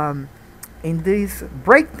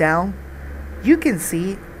breakdown, you can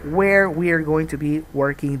see where we are going to be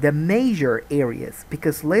working the major areas,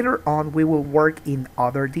 because later on we will work in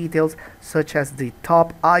other details, such as the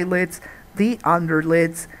top eyelids, the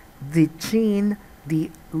underlids, the chin, the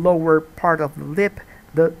lower part of the lip,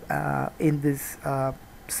 in this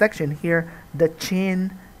section here, the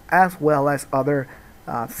chin, as well as other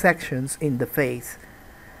sections in the face.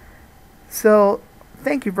 So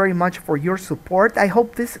thank you very much for your support. I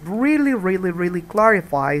hope this really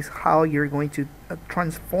clarifies how you're going to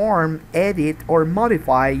transform, edit, or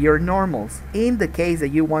modify your normals. In the case that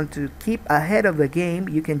you want to keep ahead of the game,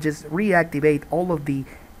 you can just reactivate all of the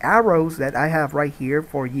arrows that I have right here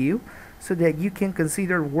for you, so that you can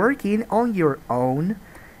consider working on your own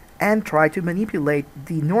and try to manipulate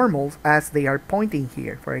the normals as they are pointing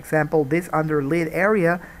here. For example, this underlid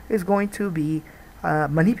area is going to be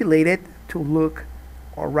manipulated to look,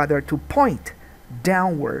 or rather to point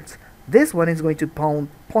downwards. This one is going to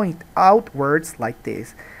point outwards like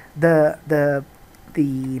this. The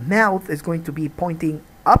mouth is going to be pointing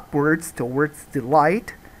upwards towards the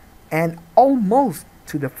light and almost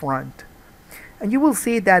to the front. And you will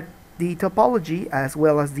see that the topology as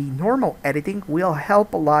well as the normal editing will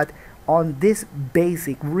help a lot on this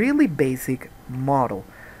really basic model.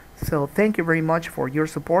 So thank you very much for your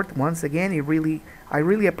support once again. I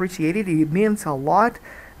really appreciate it. It means a lot,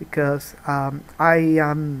 because I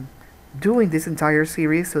am doing this entire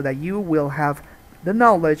series so that you will have the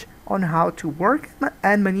knowledge on how to work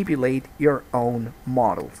and manipulate your own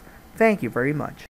models. Thank you very much.